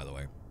over there, by the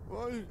way.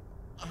 What's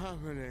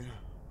happening?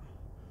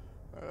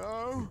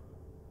 Hello?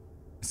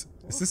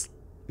 Is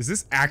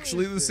this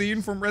actually the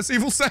scene from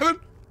Resident Evil 7?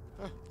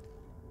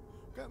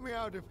 Get me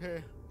out of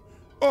here.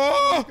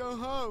 Oh! Go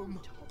home.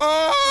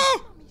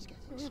 Oh! Mommy's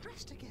getting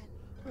stressed again.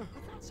 But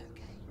that's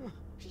okay.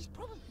 She's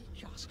probably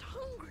just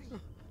hungry.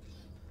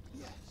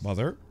 Yes,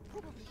 Mother?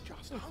 probably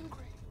just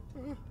hungry.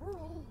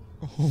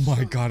 Oh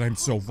my god, I'm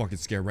so fucking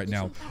scared right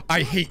now.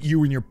 I hate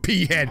you and your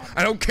pea head.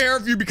 I don't care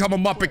if you become a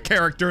Muppet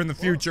character in the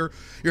future.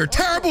 You're a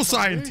terrible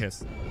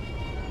scientist.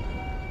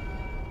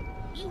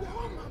 You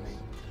are, Mummy.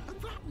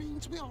 And that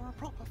means we are a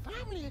proper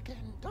family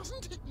again,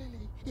 doesn't it,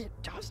 Lily? It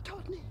does,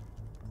 Todney.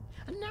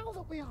 And now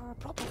that we are a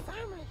proper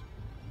family,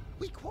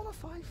 we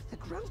qualify for the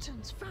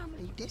Grotons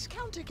family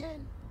discount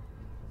again.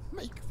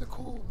 Make the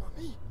call,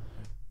 Mummy.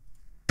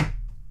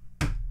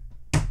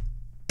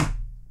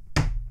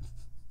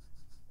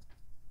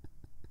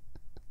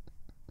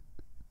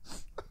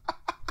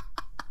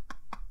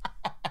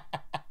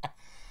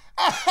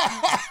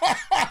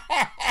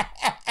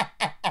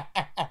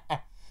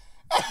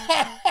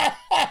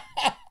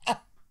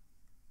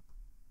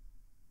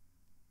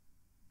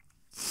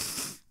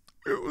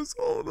 It was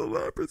all an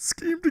elaborate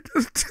scheme to get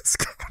a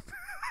discount.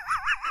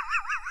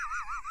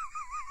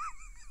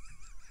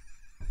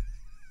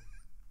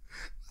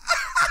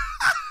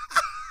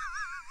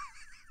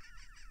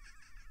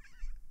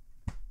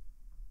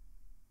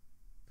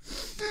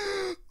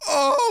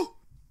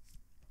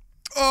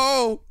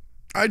 Oh,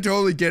 I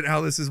totally get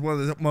how this is one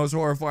of the most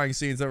horrifying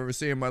scenes I've ever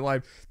seen in my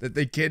life, that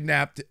they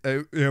kidnapped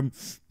him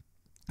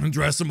and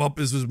dressed him up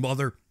as his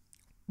mother.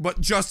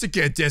 But just to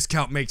get a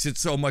discount makes it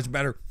so much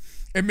better.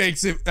 It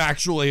makes it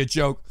actually a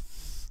joke.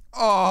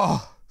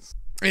 Oh,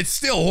 it's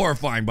still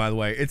horrifying, by the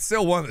way. It's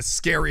still one of the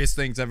scariest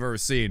things I've ever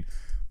seen.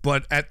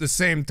 But at the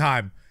same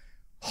time,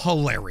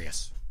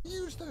 hilarious.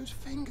 Use those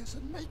fingers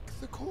and make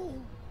the call.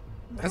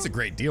 That's a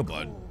great deal,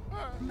 bud.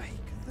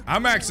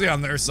 I'm actually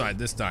on their side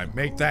this time.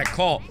 Make that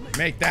call.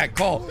 Make that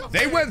call.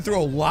 They went through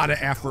a lot of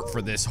effort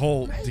for this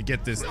whole, to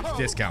get this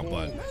discount,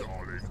 bud.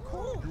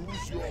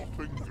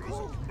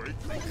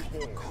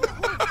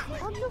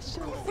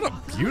 What a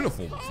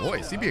beautiful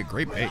voice. He'd be a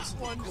great bass.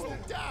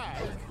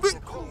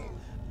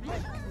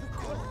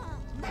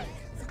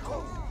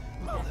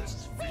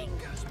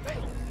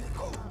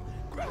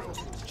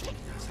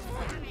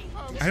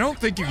 I don't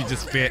think you could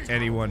just fit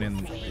anyone in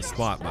the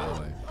spot, by the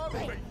way.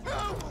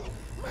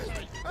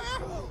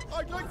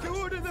 I'd like to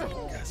order the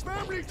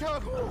family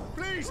tub,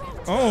 please.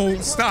 Oh,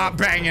 stop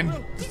banging.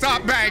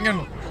 Stop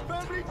banging.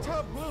 Family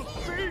tub will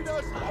feed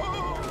us.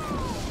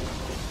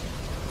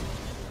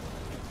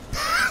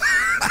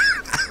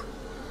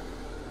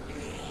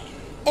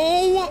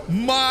 Oh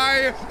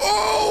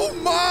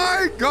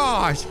my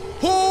gosh.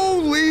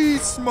 Holy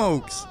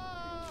smokes.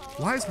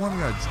 Why is one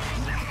guy...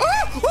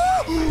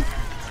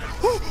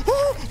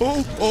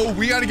 Oh,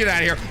 we gotta get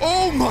out of here.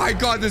 Oh my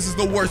God, this is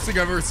the worst thing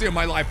I've ever seen in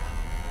my life.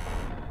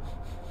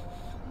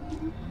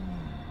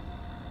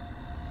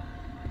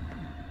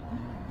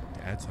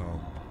 Dad's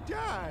home.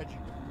 Dad!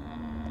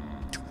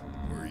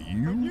 Were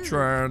you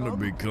trying to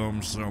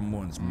become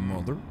someone's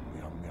mother?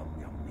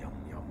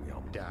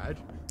 Dad?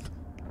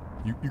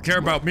 You care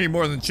about me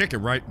more than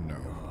chicken, right? No.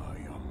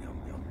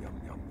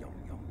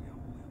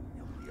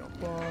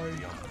 Bye.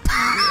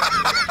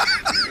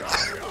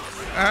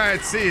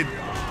 Alright, see you.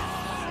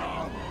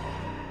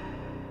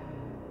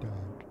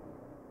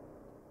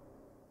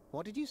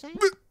 What did you say?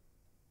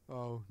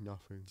 Oh,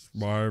 nothing.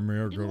 Buy me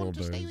a You good want old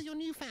to stay days. with your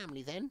new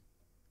family then?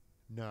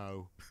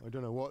 No, I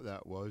don't know what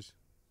that was.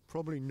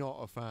 Probably not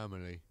a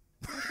family.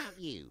 What about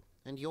you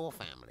and your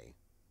family?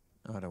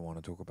 I don't want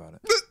to talk about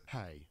it.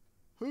 Hey,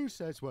 who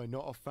says we're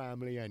not a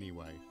family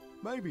anyway?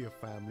 Maybe a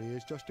family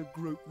is just a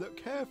group that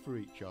care for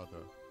each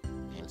other.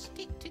 And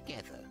stick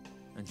together.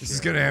 And This is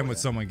gonna end with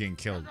someone getting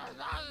killed.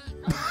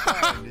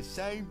 On the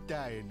same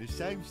day in the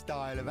same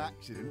style of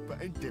accident,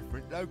 but in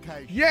different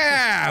locations.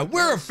 Yeah,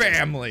 we're a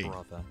family.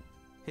 Brother,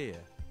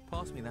 here,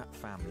 pass me that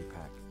family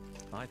pack.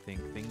 I think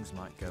things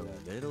might go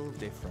a little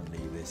differently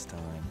this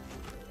time.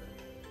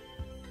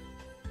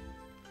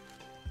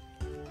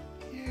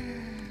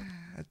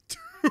 Yeah,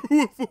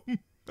 two of them.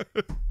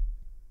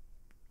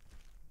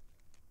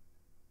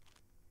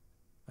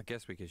 I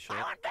guess we could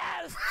share.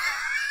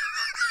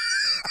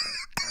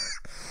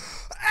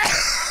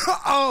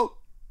 Oh.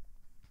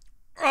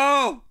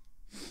 Oh.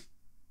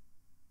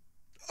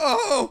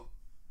 Oh.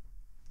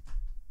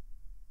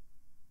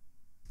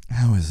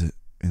 How is it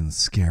in the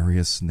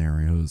scariest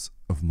scenarios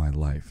of my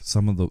life?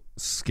 Some of the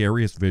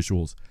scariest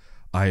visuals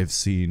I have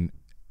seen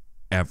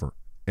ever.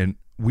 And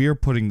we are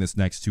putting this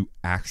next to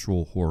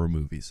actual horror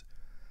movies.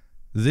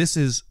 This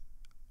is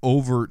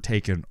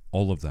overtaken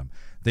all of them.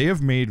 They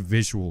have made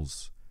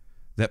visuals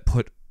that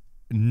put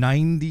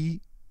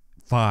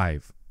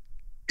 95,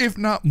 if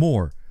not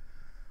more,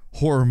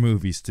 horror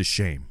movies to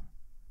shame.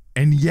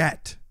 And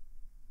yet,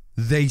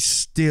 they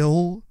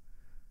still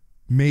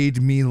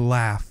made me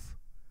laugh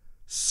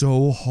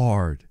so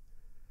hard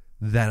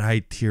that I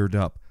teared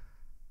up.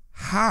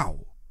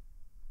 How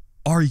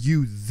are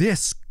you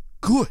this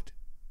good?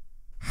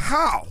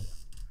 How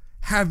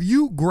have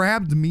you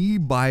grabbed me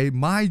by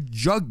my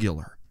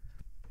jugular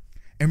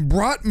and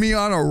brought me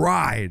on a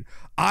ride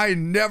I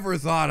never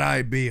thought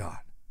I'd be on?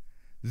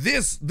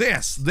 This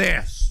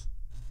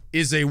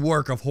is a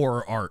work of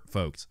horror art,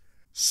 folks.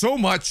 So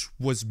much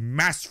was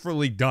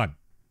masterfully done.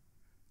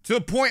 To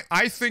the point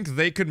I think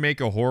they could make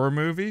a horror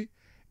movie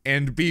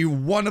and be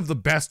one of the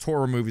best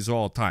horror movies of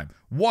all time.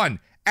 One,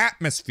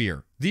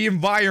 atmosphere, the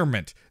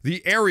environment,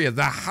 the area,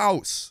 the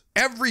house,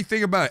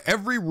 everything about it,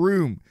 every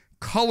room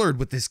colored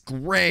with this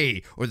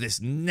gray or this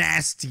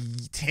nasty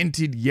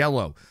tinted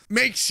yellow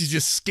makes you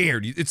just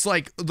scared. It's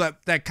like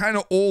that kind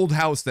of old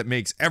house that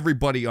makes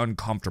everybody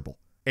uncomfortable.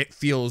 It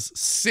feels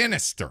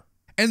sinister.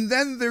 And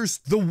then there's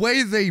the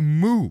way they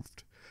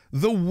moved.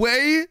 The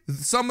way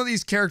some of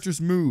these characters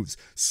moves,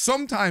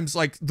 sometimes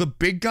like the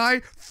big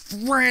guy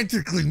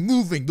frantically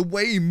moving, the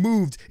way he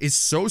moved is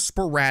so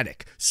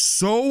sporadic,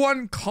 so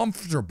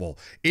uncomfortable.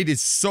 It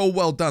is so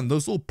well done.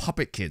 Those little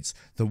puppet kids,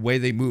 the way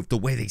they move, the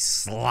way they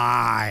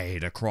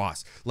slide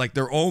across, like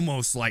they're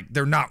almost like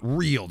they're not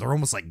real. They're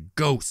almost like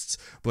ghosts,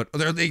 but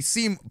they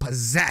seem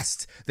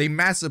possessed. They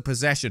massive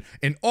possession.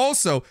 And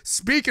also,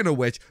 speaking of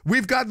which,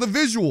 we've got the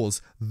visuals,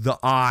 the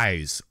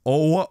eyes.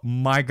 Oh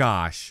my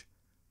gosh.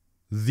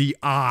 The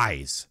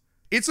eyes.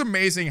 It's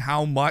amazing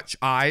how much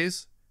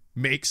eyes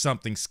make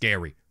something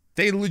scary.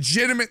 They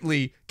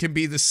legitimately can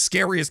be the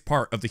scariest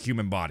part of the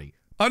human body.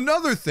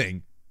 Another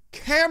thing,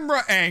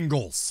 camera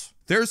angles.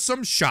 There's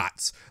some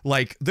shots,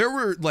 like there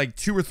were like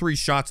 2 or 3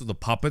 shots of the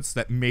puppets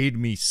that made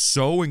me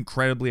so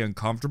incredibly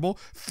uncomfortable.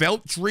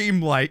 Felt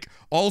dreamlike,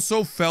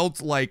 also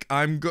felt like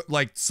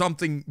like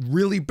something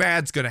really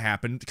bad's gonna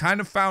happen.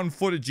 Kind of found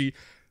footagey.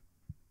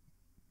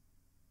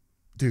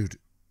 Dude.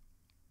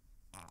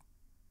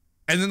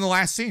 And then the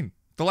last scene,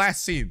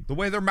 the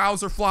way their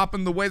mouths are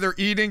flopping, the way they're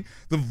eating,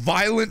 the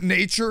violent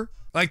nature,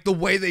 like the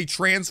way they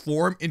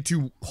transform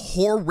into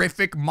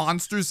horrific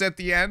monsters at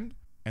the end.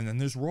 And then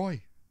there's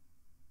Roy.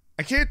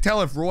 I can't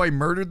tell if Roy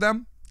murdered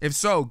them. If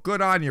so,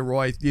 good on you,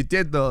 Roy. You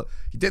did the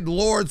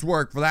Lord's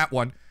work for that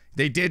one.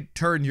 They did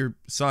turn your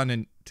son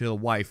into a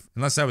wife,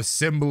 unless that was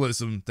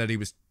symbolism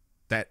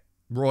that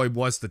Roy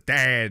was the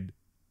dad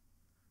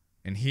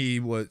and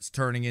he was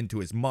turning into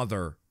his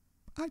mother.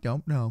 I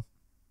don't know.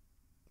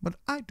 But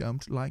I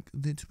don't like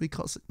it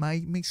because it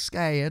made me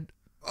scared.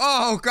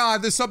 Oh,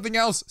 God, there's something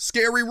else.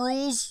 Scary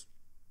rules.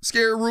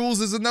 Scary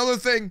rules is another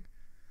thing.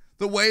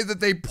 The way that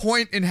they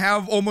point and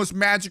have almost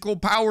magical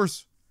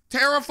powers.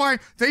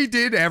 Terrifying. They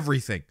did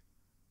everything.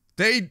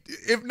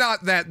 If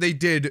not that, they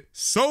did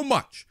so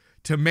much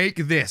to make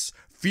this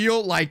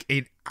feel like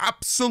an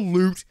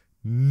absolute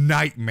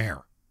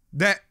nightmare.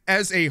 That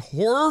as a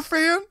horror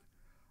fan,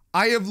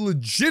 I have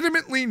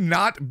legitimately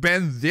not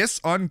been this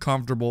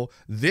uncomfortable,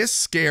 this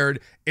scared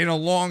in a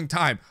long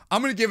time.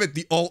 I'm going to give it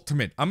the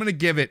ultimate. I'm going to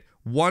give it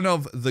one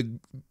of the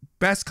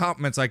best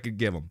compliments I could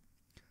give them.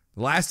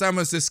 The last time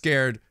I was this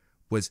scared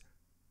was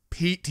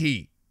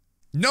P.T.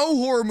 No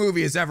horror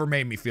movie has ever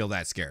made me feel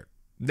that scared.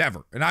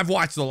 Never. And I've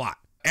watched a lot.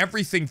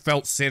 Everything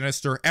felt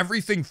sinister.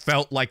 Everything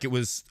felt like it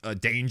was a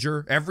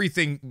danger.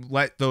 Everything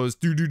let those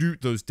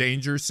those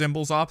danger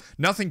symbols off.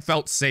 Nothing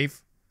felt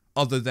safe.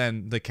 Other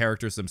than the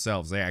characters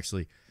themselves. They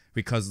actually,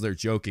 because they're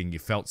joking, you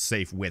felt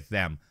safe with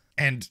them.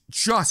 And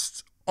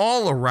just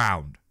all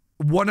around,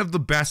 one of the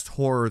best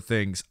horror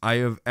things I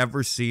have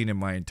ever seen in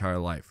my entire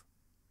life.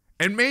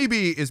 And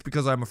maybe it's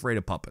because I'm afraid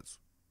of puppets.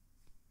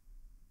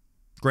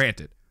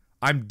 Granted,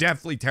 I'm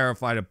definitely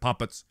terrified of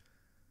puppets,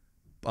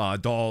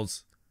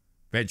 dolls,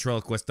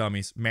 ventriloquist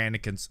dummies,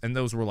 mannequins, and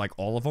those were like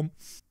all of them.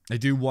 I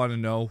do want to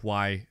know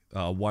why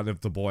one of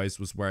the boys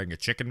was wearing a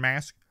chicken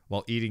mask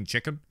while eating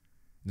chicken.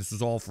 This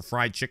was all for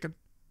fried chicken.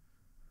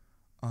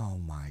 Oh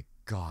my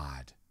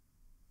God.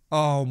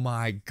 Oh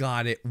my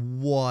God, it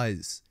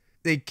was.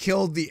 They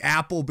killed the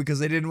apple because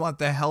they didn't want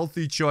the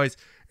healthy choice.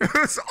 It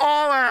was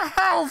all a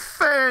health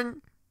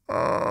thing.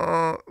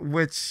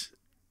 Which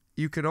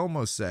you could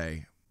almost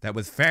say that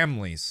with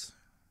families,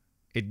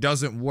 it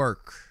doesn't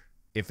work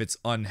if it's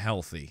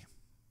unhealthy.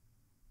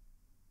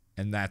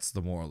 And that's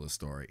the moral of the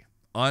story.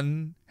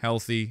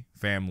 Unhealthy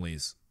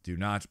families do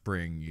not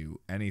bring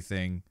you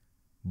anything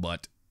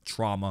but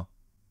trauma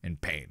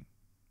and pain.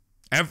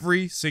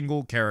 Every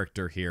single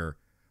character here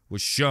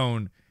was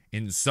shown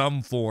in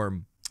some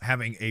form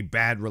having a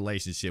bad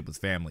relationship with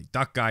family.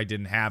 Duck Guy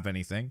didn't have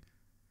anything,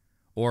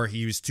 or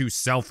he was too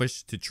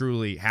selfish to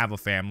truly have a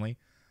family.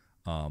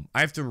 I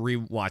have to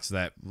rewatch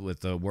that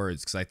with the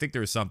words because I think there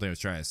was something I was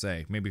trying to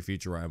say. Maybe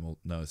Future Ryan will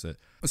notice it.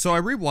 So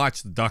I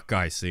rewatched the Duck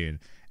Guy scene,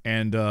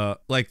 and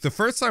like the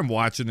first time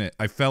watching it,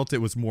 I felt it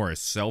was more a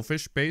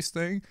selfish based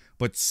thing,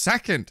 but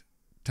second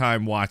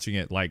time watching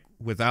it, like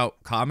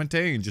without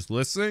commentating and just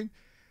listening,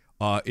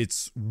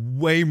 it's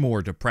way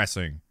more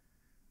depressing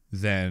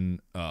than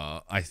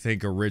I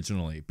think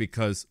originally,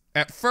 because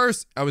at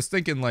first I was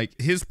thinking like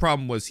his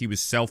problem was he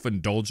was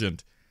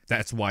self-indulgent,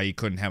 that's why he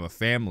couldn't have a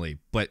family,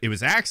 but it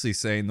was actually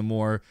saying the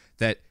more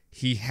that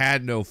he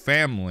had no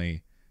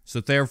family,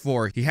 so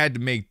therefore he had to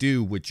make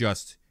do with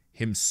just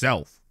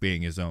himself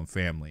being his own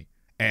family.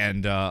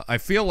 And I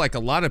feel like a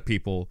lot of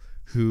people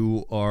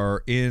who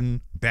are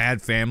in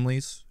bad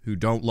families, who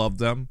don't love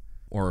them,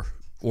 or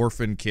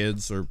orphan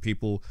kids, or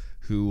people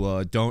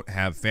who don't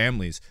have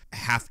families,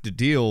 have to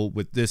deal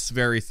with this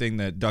very thing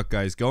that Duck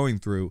Guy's going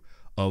through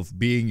of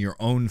being your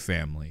own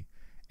family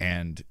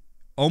and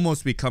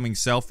almost becoming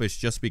selfish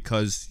just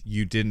because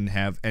you didn't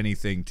have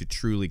anything to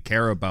truly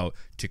care about,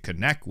 to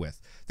connect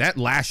with. That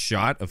last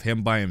shot of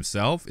him by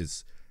himself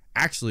is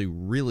actually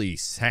really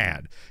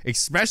sad,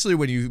 especially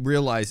when you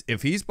realize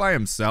if he's by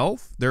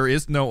himself, there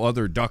is no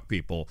other duck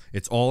people.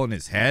 It's all in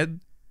his head.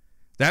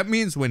 That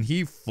means when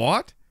he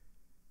fought,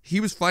 he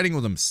was fighting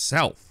with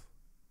himself.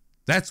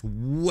 That's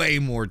way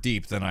more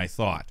deep than I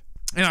thought.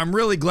 And I'm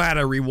really glad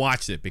I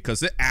rewatched it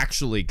because it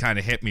actually kind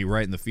of hit me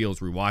right in the feels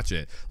rewatch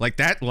it. Like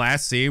that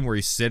last scene where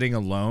he's sitting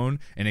alone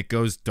and it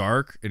goes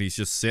dark and he's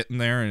just sitting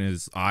there and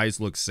his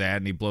eyes look sad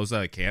and he blows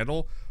out a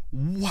candle.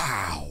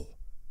 Wow.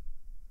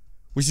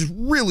 Which is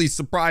really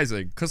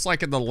surprising because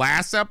like in the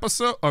last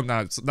episode, oh,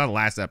 not the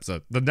last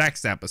episode, the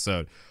next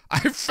episode, I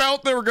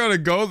felt they were going to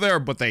go there,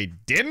 but they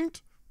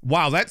didn't.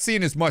 Wow, that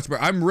scene is much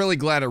better. I'm really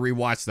glad I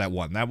rewatched that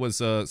one. That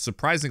was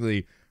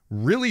surprisingly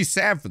really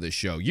sad for this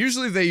show.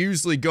 Usually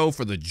they go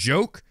for the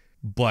joke,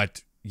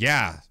 but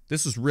yeah,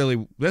 this is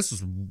really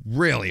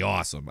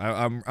awesome.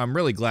 I'm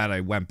really glad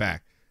I went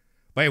back.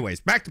 But anyways,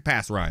 back to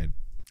past Ryan.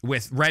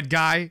 With Red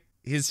Guy,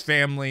 his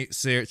family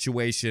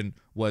situation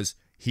was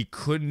he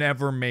could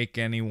never make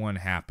anyone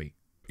happy.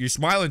 You're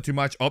smiling too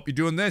much. Oh, you're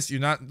doing this.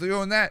 You're not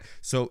doing that.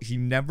 So he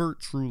never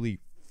truly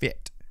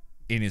fit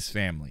in his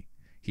family.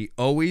 He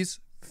always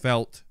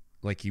felt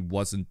like he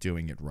wasn't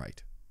doing it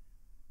right.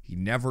 He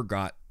never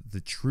got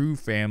the true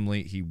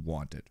family he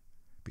wanted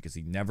because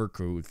he never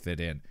could fit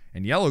in.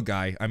 And Yellow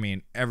Guy, I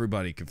mean,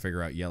 everybody can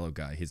figure out Yellow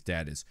Guy. His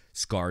dad has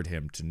scarred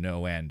him to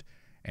no end.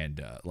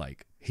 And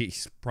like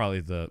he's probably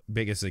the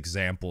biggest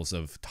examples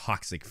of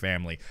toxic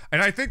family.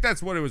 And I think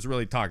that's what it was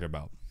really talking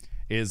about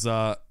is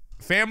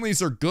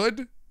families are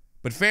good,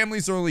 but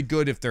families are only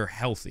good if they're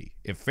healthy.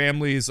 If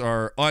families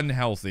are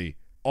unhealthy,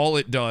 all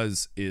it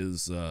does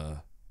is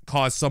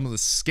cause some of the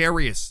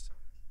scariest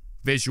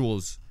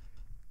visuals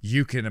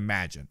you can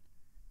imagine.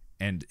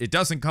 And it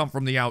doesn't come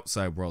from the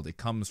outside world. It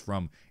comes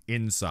from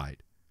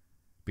inside.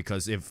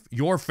 Because if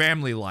your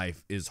family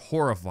life is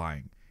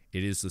horrifying,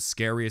 it is the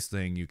scariest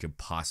thing you could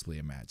possibly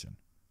imagine.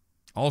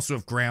 Also,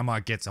 if grandma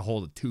gets a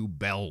hold of 2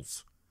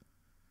 bells.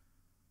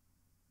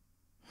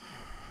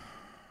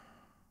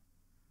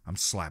 I'm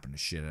slapping the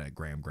shit out of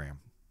Graham.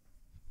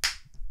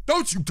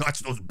 Don't you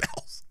touch those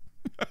bells.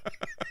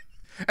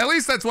 At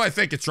least that's what I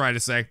think it's trying to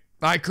say.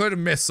 I could have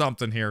missed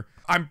something here.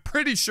 I'm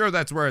pretty sure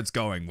that's where it's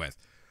going with.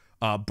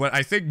 But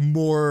I think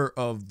more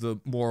of the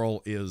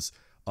moral is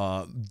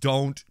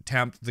don't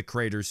tempt the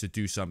creators to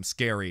do something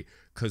scary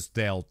because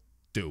they'll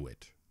do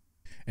it.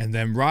 And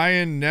then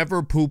Ryan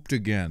never pooped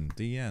again.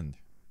 The end.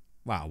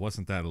 Wow,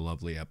 wasn't that a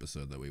lovely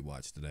episode that we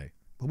watched today?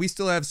 But we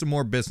still have some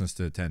more business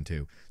to attend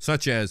to,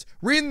 such as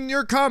reading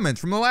your comments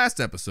from the last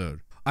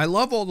episode. I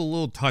love all the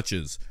little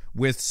touches.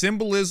 With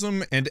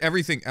symbolism and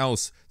everything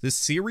else, this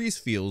series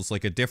feels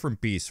like a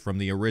different beast from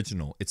the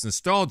original. It's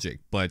nostalgic,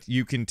 but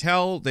you can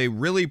tell they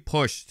really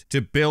pushed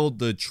to build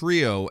the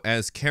trio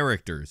as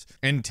characters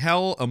and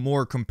tell a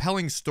more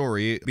compelling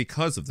story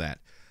because of that.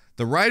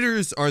 The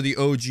writers are the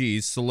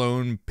OGs,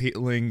 Salone,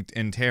 Peeling,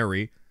 and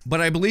Terry, but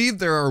I believe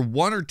there are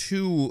 1 or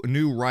 2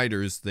 new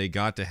writers they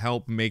got to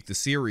help make the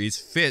series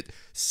fit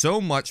so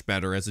much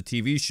better as a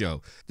TV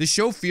show. The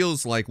show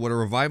feels like what a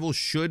revival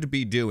should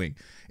be doing,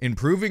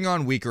 improving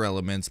on weaker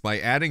elements by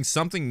adding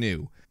something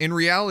new. In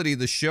reality,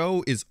 the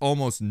show is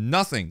almost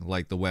nothing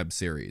like the web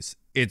series.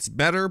 It's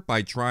better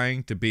by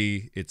trying to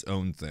be its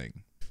own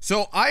thing.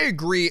 So I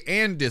agree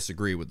and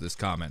disagree with this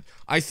comment.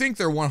 I think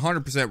they're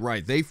 100%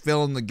 right. They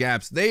fill in the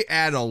gaps. They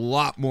add a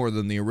lot more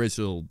than the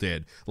original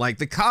did. Like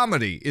the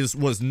comedy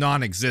was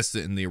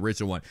non-existent in the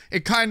original one.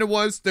 It kind of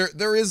was.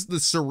 There is the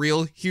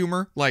surreal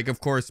humor. Like of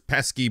course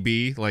Pesky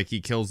Bee, like he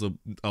kills a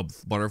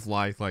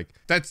butterfly. Like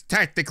that's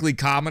technically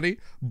comedy,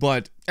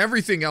 but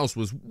everything else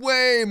was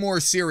way more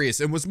serious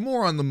and was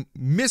more on the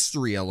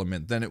mystery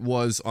element than it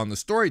was on the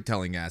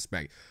storytelling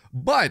aspect.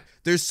 But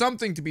there's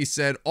something to be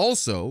said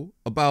also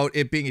about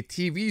it being a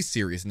TV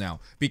series now.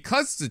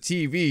 Because it's a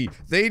TV,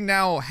 they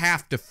now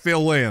have to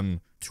fill in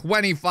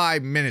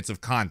 25 minutes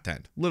of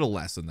content. Little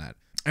less than that.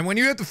 And when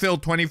you have to fill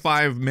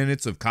 25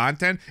 minutes of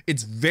content,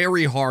 it's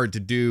very hard to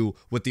do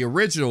what the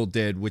original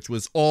did, which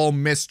was all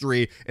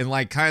mystery and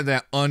like kind of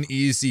that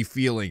uneasy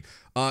feeling.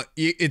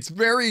 It's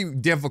very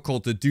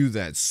difficult to do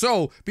that.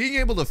 So being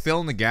able to fill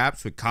in the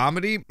gaps with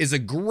comedy is a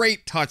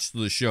great touch to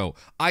the show.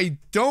 I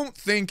don't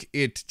think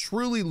it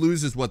truly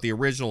loses what the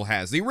original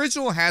has. The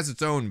original has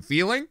its own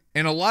feeling,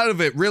 and a lot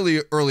of it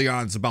really early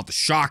on is about the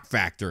shock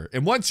factor.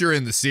 And once you're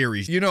in the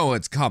series, you know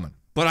it's coming.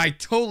 But I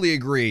totally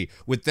agree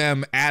with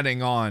them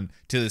adding on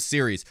to the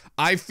series.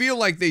 I feel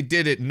like they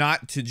did it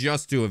not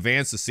to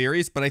advance the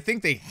series, but I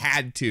think they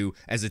had to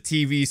as a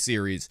TV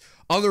series.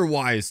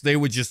 Otherwise, they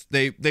would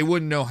they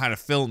wouldn't know how to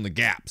fill in the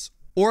gaps.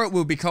 Or it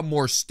would become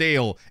more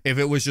stale if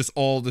it was just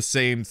all the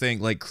same thing,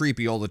 like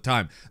creepy all the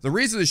time. The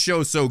reason the show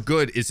is so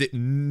good is it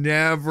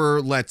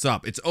never lets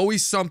up. It's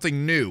always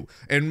something new.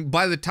 And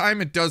by the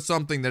time it does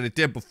something that it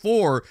did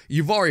before,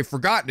 you've already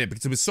forgotten it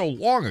because it was so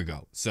long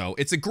ago. So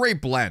it's a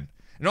great blend.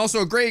 And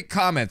also a great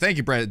comment. Thank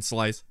you, Bread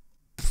Slice.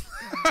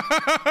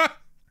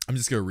 I'm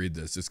just going to read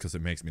this just because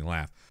it makes me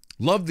laugh.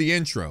 Love the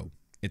intro.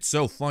 It's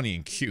so funny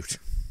and cute.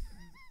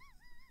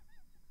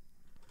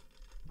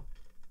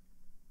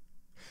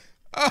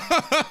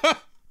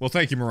 Well,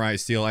 thank you, Mariah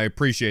Steele. I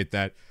appreciate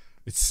that.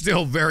 It's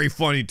still very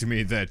funny to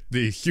me that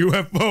the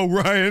UFO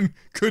Ryan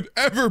could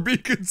ever be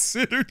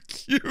considered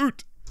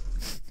cute.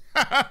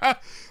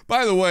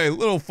 By the way,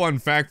 little fun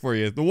fact for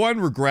you. The one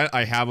regret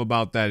I have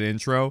about that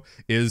intro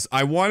is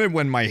I wanted,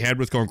 when my head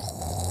was going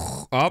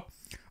up,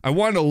 I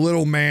wanted a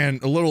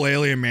little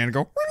alien man to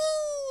go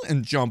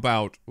and jump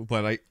out,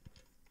 but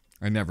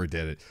I never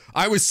did it.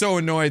 I was so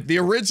annoyed. The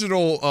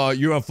original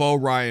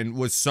UFO Ryan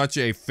was such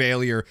a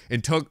failure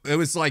and it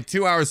was like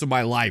 2 hours of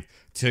my life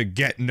to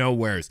get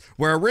nowheres.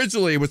 Where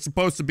originally it was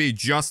supposed to be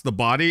just the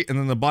body, and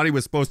then the body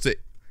was supposed to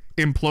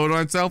implode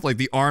on itself. Like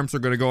the arms are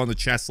gonna go on the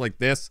chest like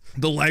this.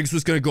 The legs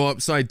was gonna go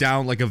upside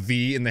down like a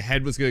V, and the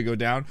head was gonna go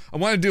down. I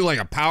wanted to do like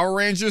a Power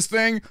Rangers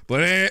thing,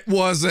 but it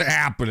wasn't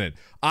happening.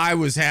 I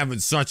was having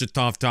such a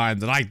tough time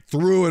that I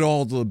threw it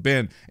all to the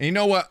bin. And you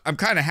know what? I'm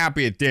kind of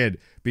happy it did,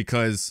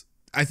 because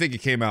I think it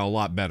came out a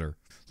lot better.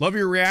 Love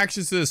your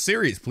reactions to the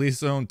series. Please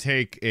don't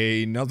take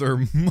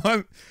another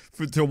month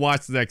to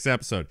watch the next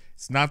episode.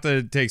 It's not that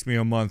it takes me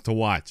a month to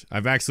watch.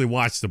 I've actually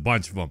watched a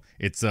bunch of them.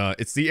 It's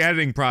the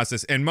editing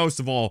process, and most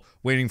of all,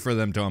 waiting for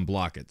them to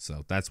unblock it.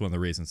 So that's one of the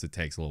reasons it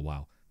takes a little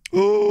while.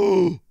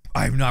 Oh,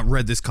 I have not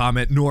read this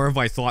comment, nor have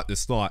I thought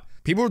this thought.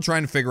 People are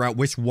trying to figure out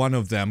which one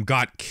of them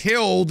got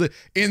killed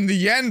in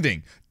the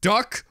ending,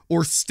 Duck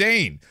or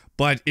Stain.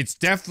 But it's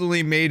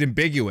definitely made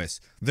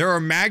ambiguous. There are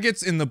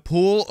maggots in the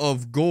pool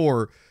of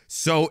gore,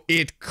 so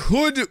it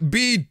could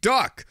be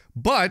Duck,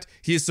 but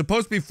he is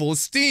supposed to be full of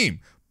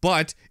steam.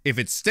 But if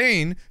it's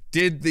Stain,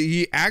 did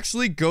he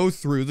actually go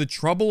through the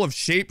trouble of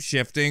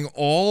shape-shifting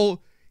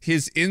all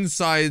his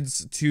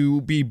insides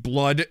to be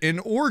blood and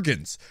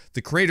organs?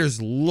 The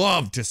creators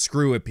love to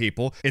screw with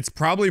people. It's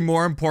probably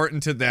more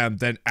important to them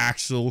than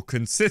actual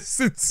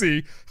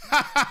consistency.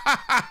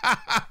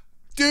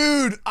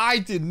 Dude, I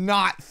did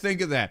not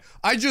think of that.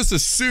 I just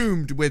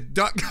assumed with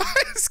Duck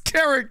Guy's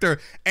character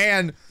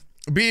and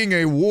being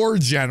a war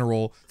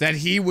general that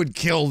he would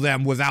kill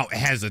them without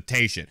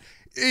hesitation.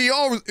 You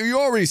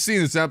already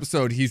seen this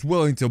episode, he's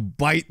willing to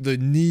bite the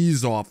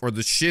knees off or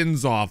the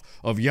shins off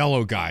of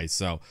yellow guys.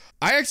 So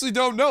I actually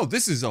don't know.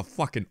 This is a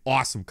fucking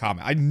awesome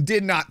comment. I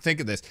did not think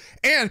of this.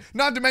 And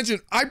not to mention,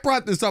 I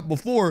brought this up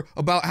before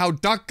about how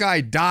Duck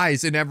Guy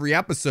dies in every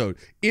episode.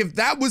 If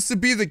that was to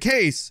be the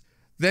case,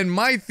 then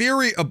my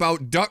theory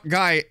about Duck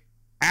Guy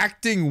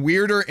acting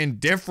weirder and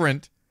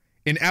different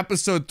in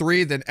episode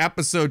 3 than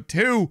episode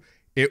 2,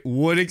 it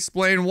would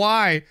explain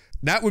why.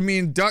 That would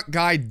mean Duck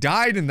Guy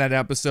died in that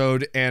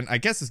episode, and I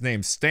guess his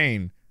name's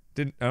Stain.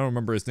 I don't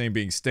remember his name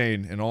being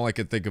Stain, and all I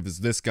could think of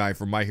is this guy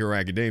from My Hero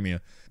Academia.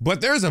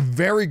 But there's a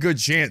very good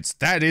chance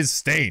that is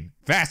Stain.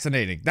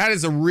 Fascinating. That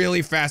is a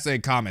really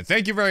fascinating comment.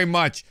 Thank you very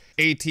much,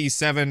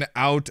 AT7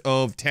 out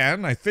of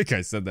 10. I think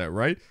I said that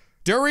right.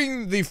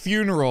 During the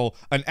funeral,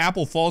 an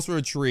apple falls from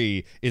a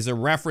tree is a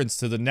reference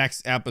to the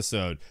next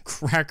episode.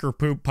 Cracker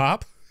poop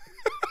pop?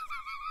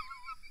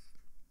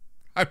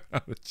 I'm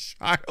not a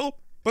child.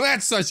 But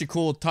that's such a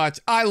cool touch.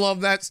 I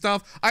love that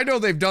stuff. I know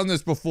they've done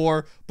this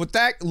before, but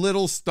that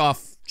little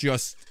stuff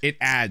just, it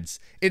adds.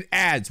 It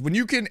adds. When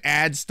you can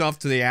add stuff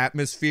to the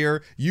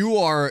atmosphere, you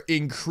are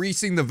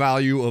increasing the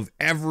value of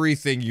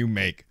everything you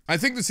make. I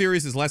think the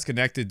series is less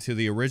connected to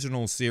the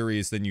original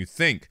series than you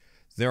think.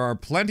 There are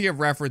plenty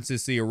of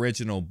references to the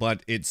original,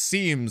 but it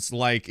seems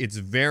like it's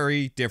a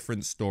very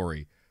different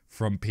story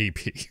from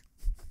PP.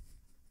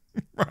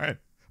 Right.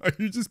 Are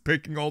you just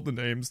picking all the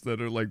names that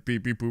are like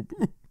PP poo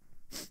poo?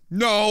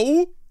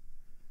 No.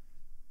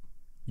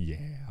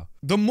 Yeah.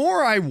 The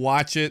more I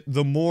watch it,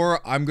 the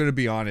more I'm going to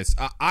be honest.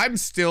 I'm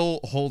still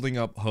holding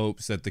up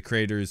hopes that the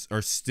creators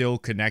are still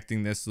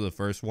connecting this to the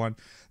first one.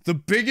 The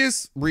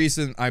biggest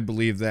reason I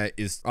believe that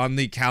is on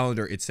the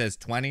calendar, it says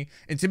 20.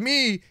 And to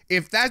me,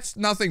 if that's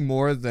nothing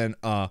more than,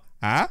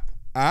 I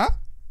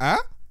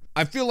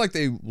feel like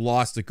they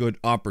lost a good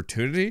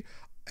opportunity.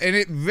 And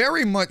it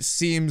very much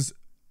seems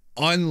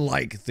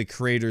unlike the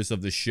creators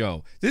of the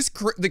show.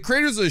 The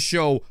creators of the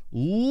show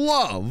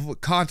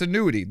love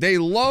continuity. They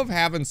love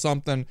having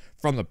something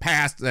from the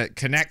past that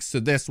connects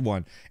to this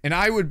one. And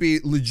I would be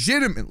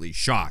legitimately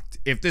shocked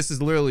if this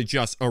is literally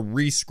just a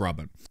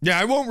re-scrubbing. Yeah,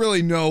 I won't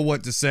really know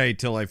what to say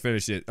till I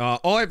finish it.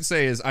 All I have to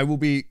say is I will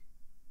be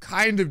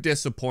kind of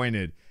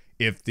disappointed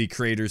if the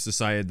creators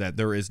decided that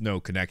there is no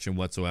connection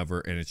whatsoever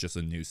and it's just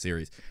a new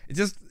series.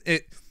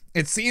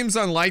 It seems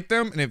unlike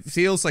them, and it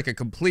feels like a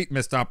complete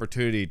missed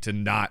opportunity to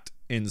not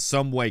in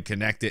some way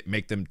connect it,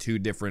 make them two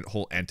different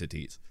whole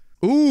entities.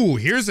 Ooh,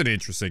 here's an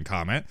interesting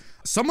comment.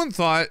 Someone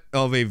thought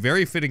of a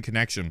very fitting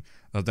connection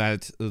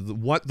that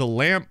what the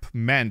lamp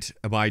meant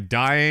by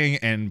dying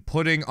and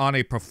putting on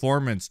a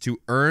performance to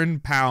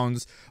earn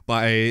pounds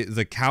by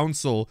the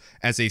council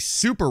as a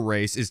super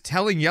race is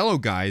telling Yellow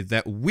Guy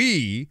that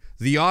we,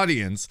 the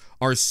audience,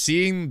 are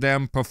seeing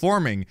them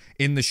performing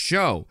in the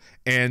show,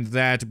 and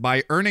that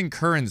by earning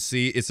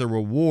currency it's a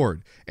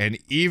reward, and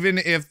even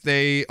if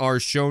they are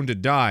shown to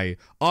die,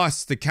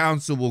 us, the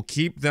council, will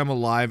keep them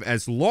alive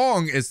as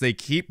long as they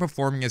keep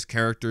performing as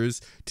characters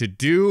to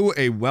do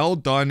a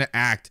well-done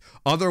act.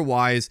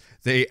 Otherwise,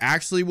 they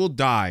actually will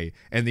die,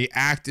 and the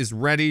act is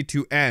ready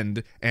to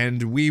end,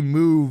 and we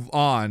move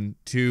on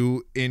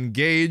to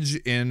engage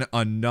in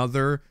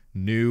another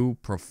new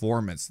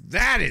performance.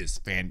 That is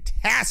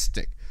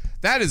fantastic.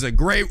 That is a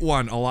great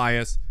one,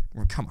 Elias.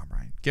 Well, come on,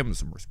 Ryan. Give him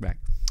some respect.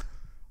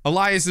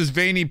 Elias's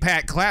veiny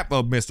pat clap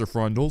of Mr.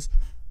 Frundles.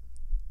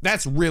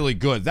 That's really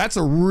good. That's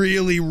a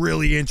really,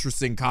 really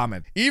interesting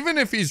comment. Even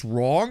if he's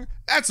wrong,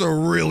 that's a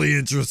really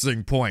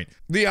interesting point.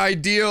 The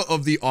idea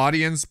of the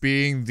audience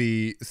being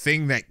the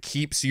thing that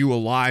keeps you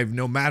alive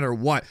no matter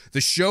what.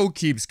 The show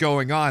keeps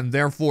going on,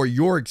 therefore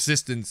your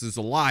existence is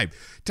alive.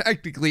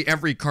 Technically,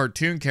 every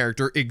cartoon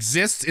character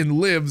exists and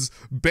lives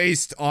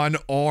based on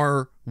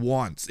our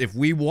wants. If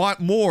we want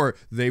more,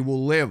 they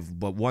will live.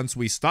 But once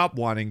we stop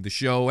wanting, the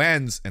show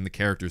ends and the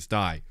characters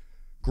die.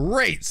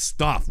 Great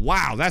stuff.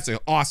 Wow, that's an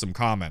awesome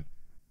comment.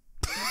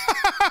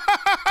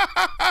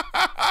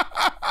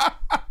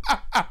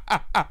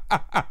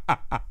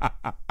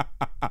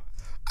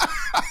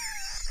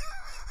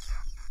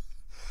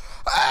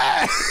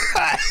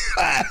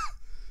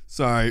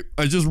 Sorry,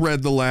 I just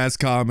read the last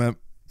comment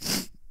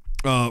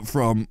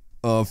from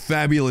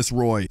Fabulous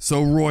Roy.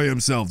 So Roy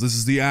himself, this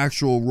is the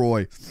actual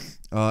Roy.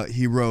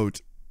 He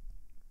wrote,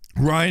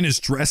 Ryan is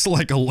dressed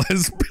like a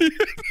lesbian.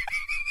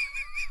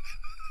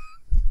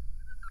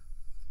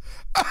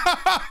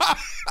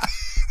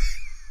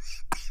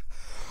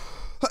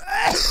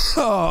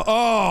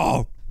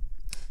 Oh,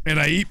 and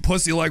I eat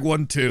pussy like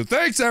one too.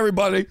 Thanks,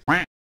 everybody.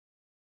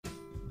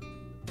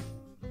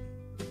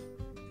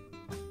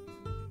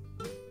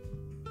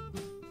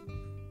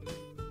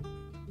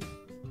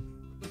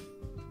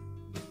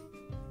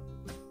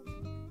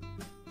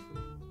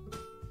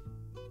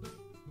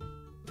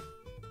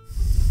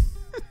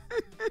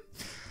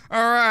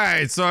 All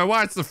right, so I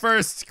watched the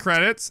first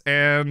credits,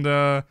 and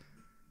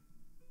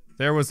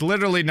there was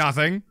literally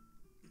nothing.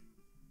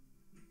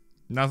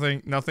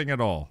 Nothing at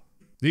all.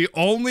 The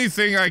only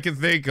thing I can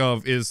think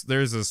of is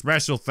there's a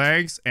special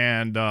thanks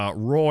and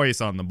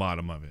Roy's on the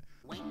bottom of it.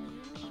 When you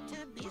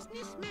meet a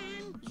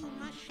businessman, you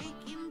must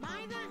shake him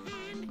by the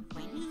hand.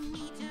 When you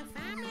meet a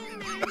family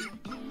man,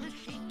 you must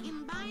shake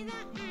him by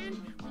the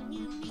hand. When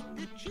you meet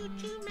the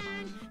choo-choo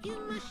man, you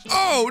must shake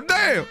Oh, him by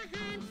damn! the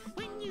hand.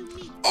 When you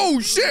meet Oh,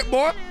 shit,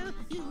 boy!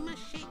 you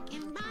must shake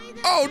him by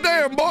the Oh, hand.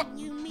 damn, boy! When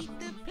you meet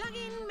the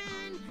plug-in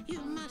man, you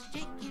must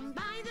shake him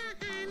by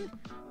the hand.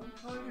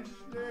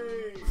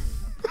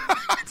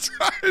 I'm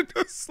trying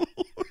to sleep.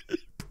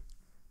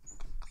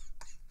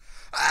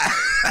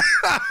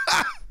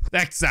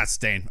 That's not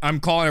Stain. I'm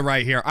calling it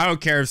right here. I don't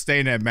care if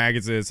Stain had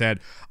maggots in his head.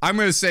 I'm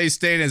going to say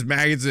Stain has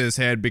maggots in his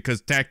head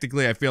because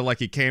technically I feel like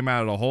he came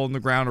out of the hole in the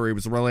ground or he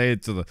was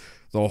related to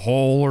the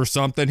hole or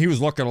something. He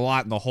was looking a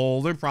lot in the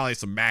hole. There's probably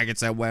some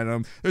maggots that went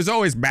him. There's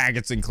always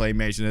maggots in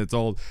claymation, it's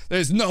old.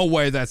 There's no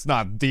way that's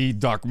not the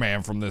Duck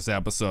Man from this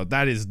episode.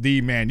 That is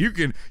the man. You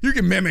can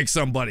mimic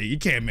somebody. You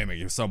can't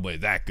mimic somebody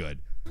that good.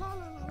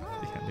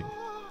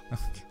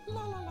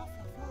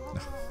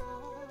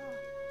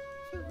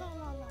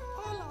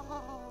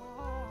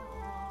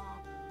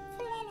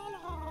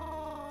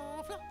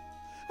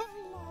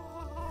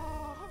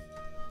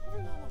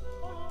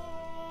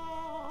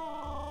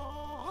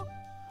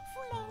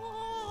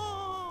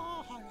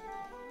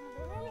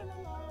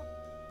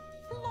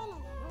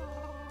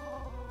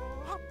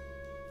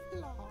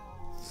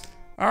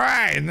 All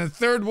right, and the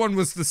third one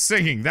was the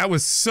singing. That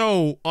was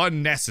so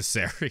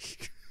unnecessary.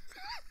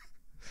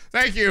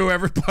 Thank you,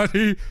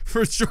 everybody,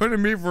 for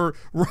joining me for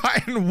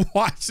Ryan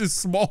Watch's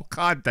small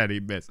content he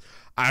missed.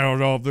 I don't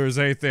know if there's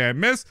anything I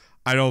missed.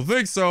 I don't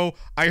think so.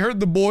 I heard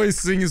the boys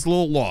sing his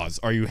little laws.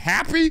 Are you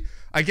happy?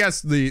 I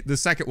guess the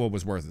second one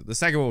was worth it. The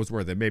second one was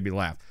worth it. It made me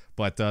laugh.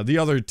 But the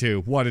other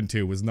two, 1 and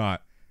 2, was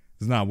not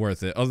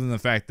worth it, other than the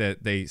fact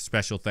that they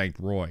special thanked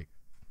Roy.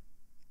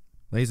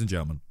 Ladies and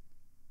gentlemen,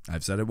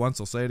 I've said it once,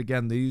 I'll say it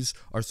again. These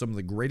are some of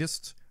the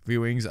greatest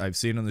viewings I've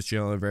seen on this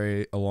channel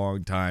in a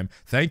long time.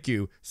 Thank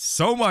you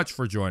so much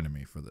for joining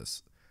me for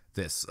this.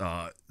 This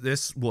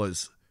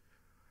was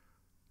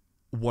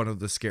one of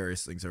the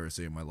scariest things I've ever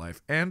seen in my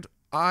life, and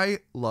I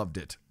loved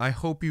it. I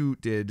hope you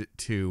did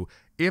too.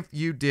 If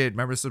you did,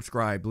 remember to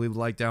subscribe, leave a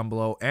like down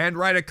below, and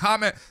write a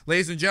comment.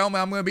 Ladies and gentlemen,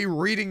 I'm going to be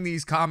reading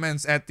these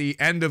comments at the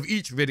end of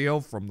each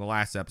video from the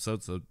last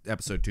episode, so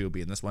episode 2 will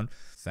be in this one.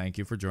 Thank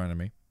you for joining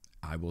me.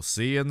 I will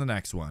see you in the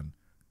next one.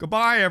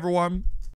 Goodbye, everyone.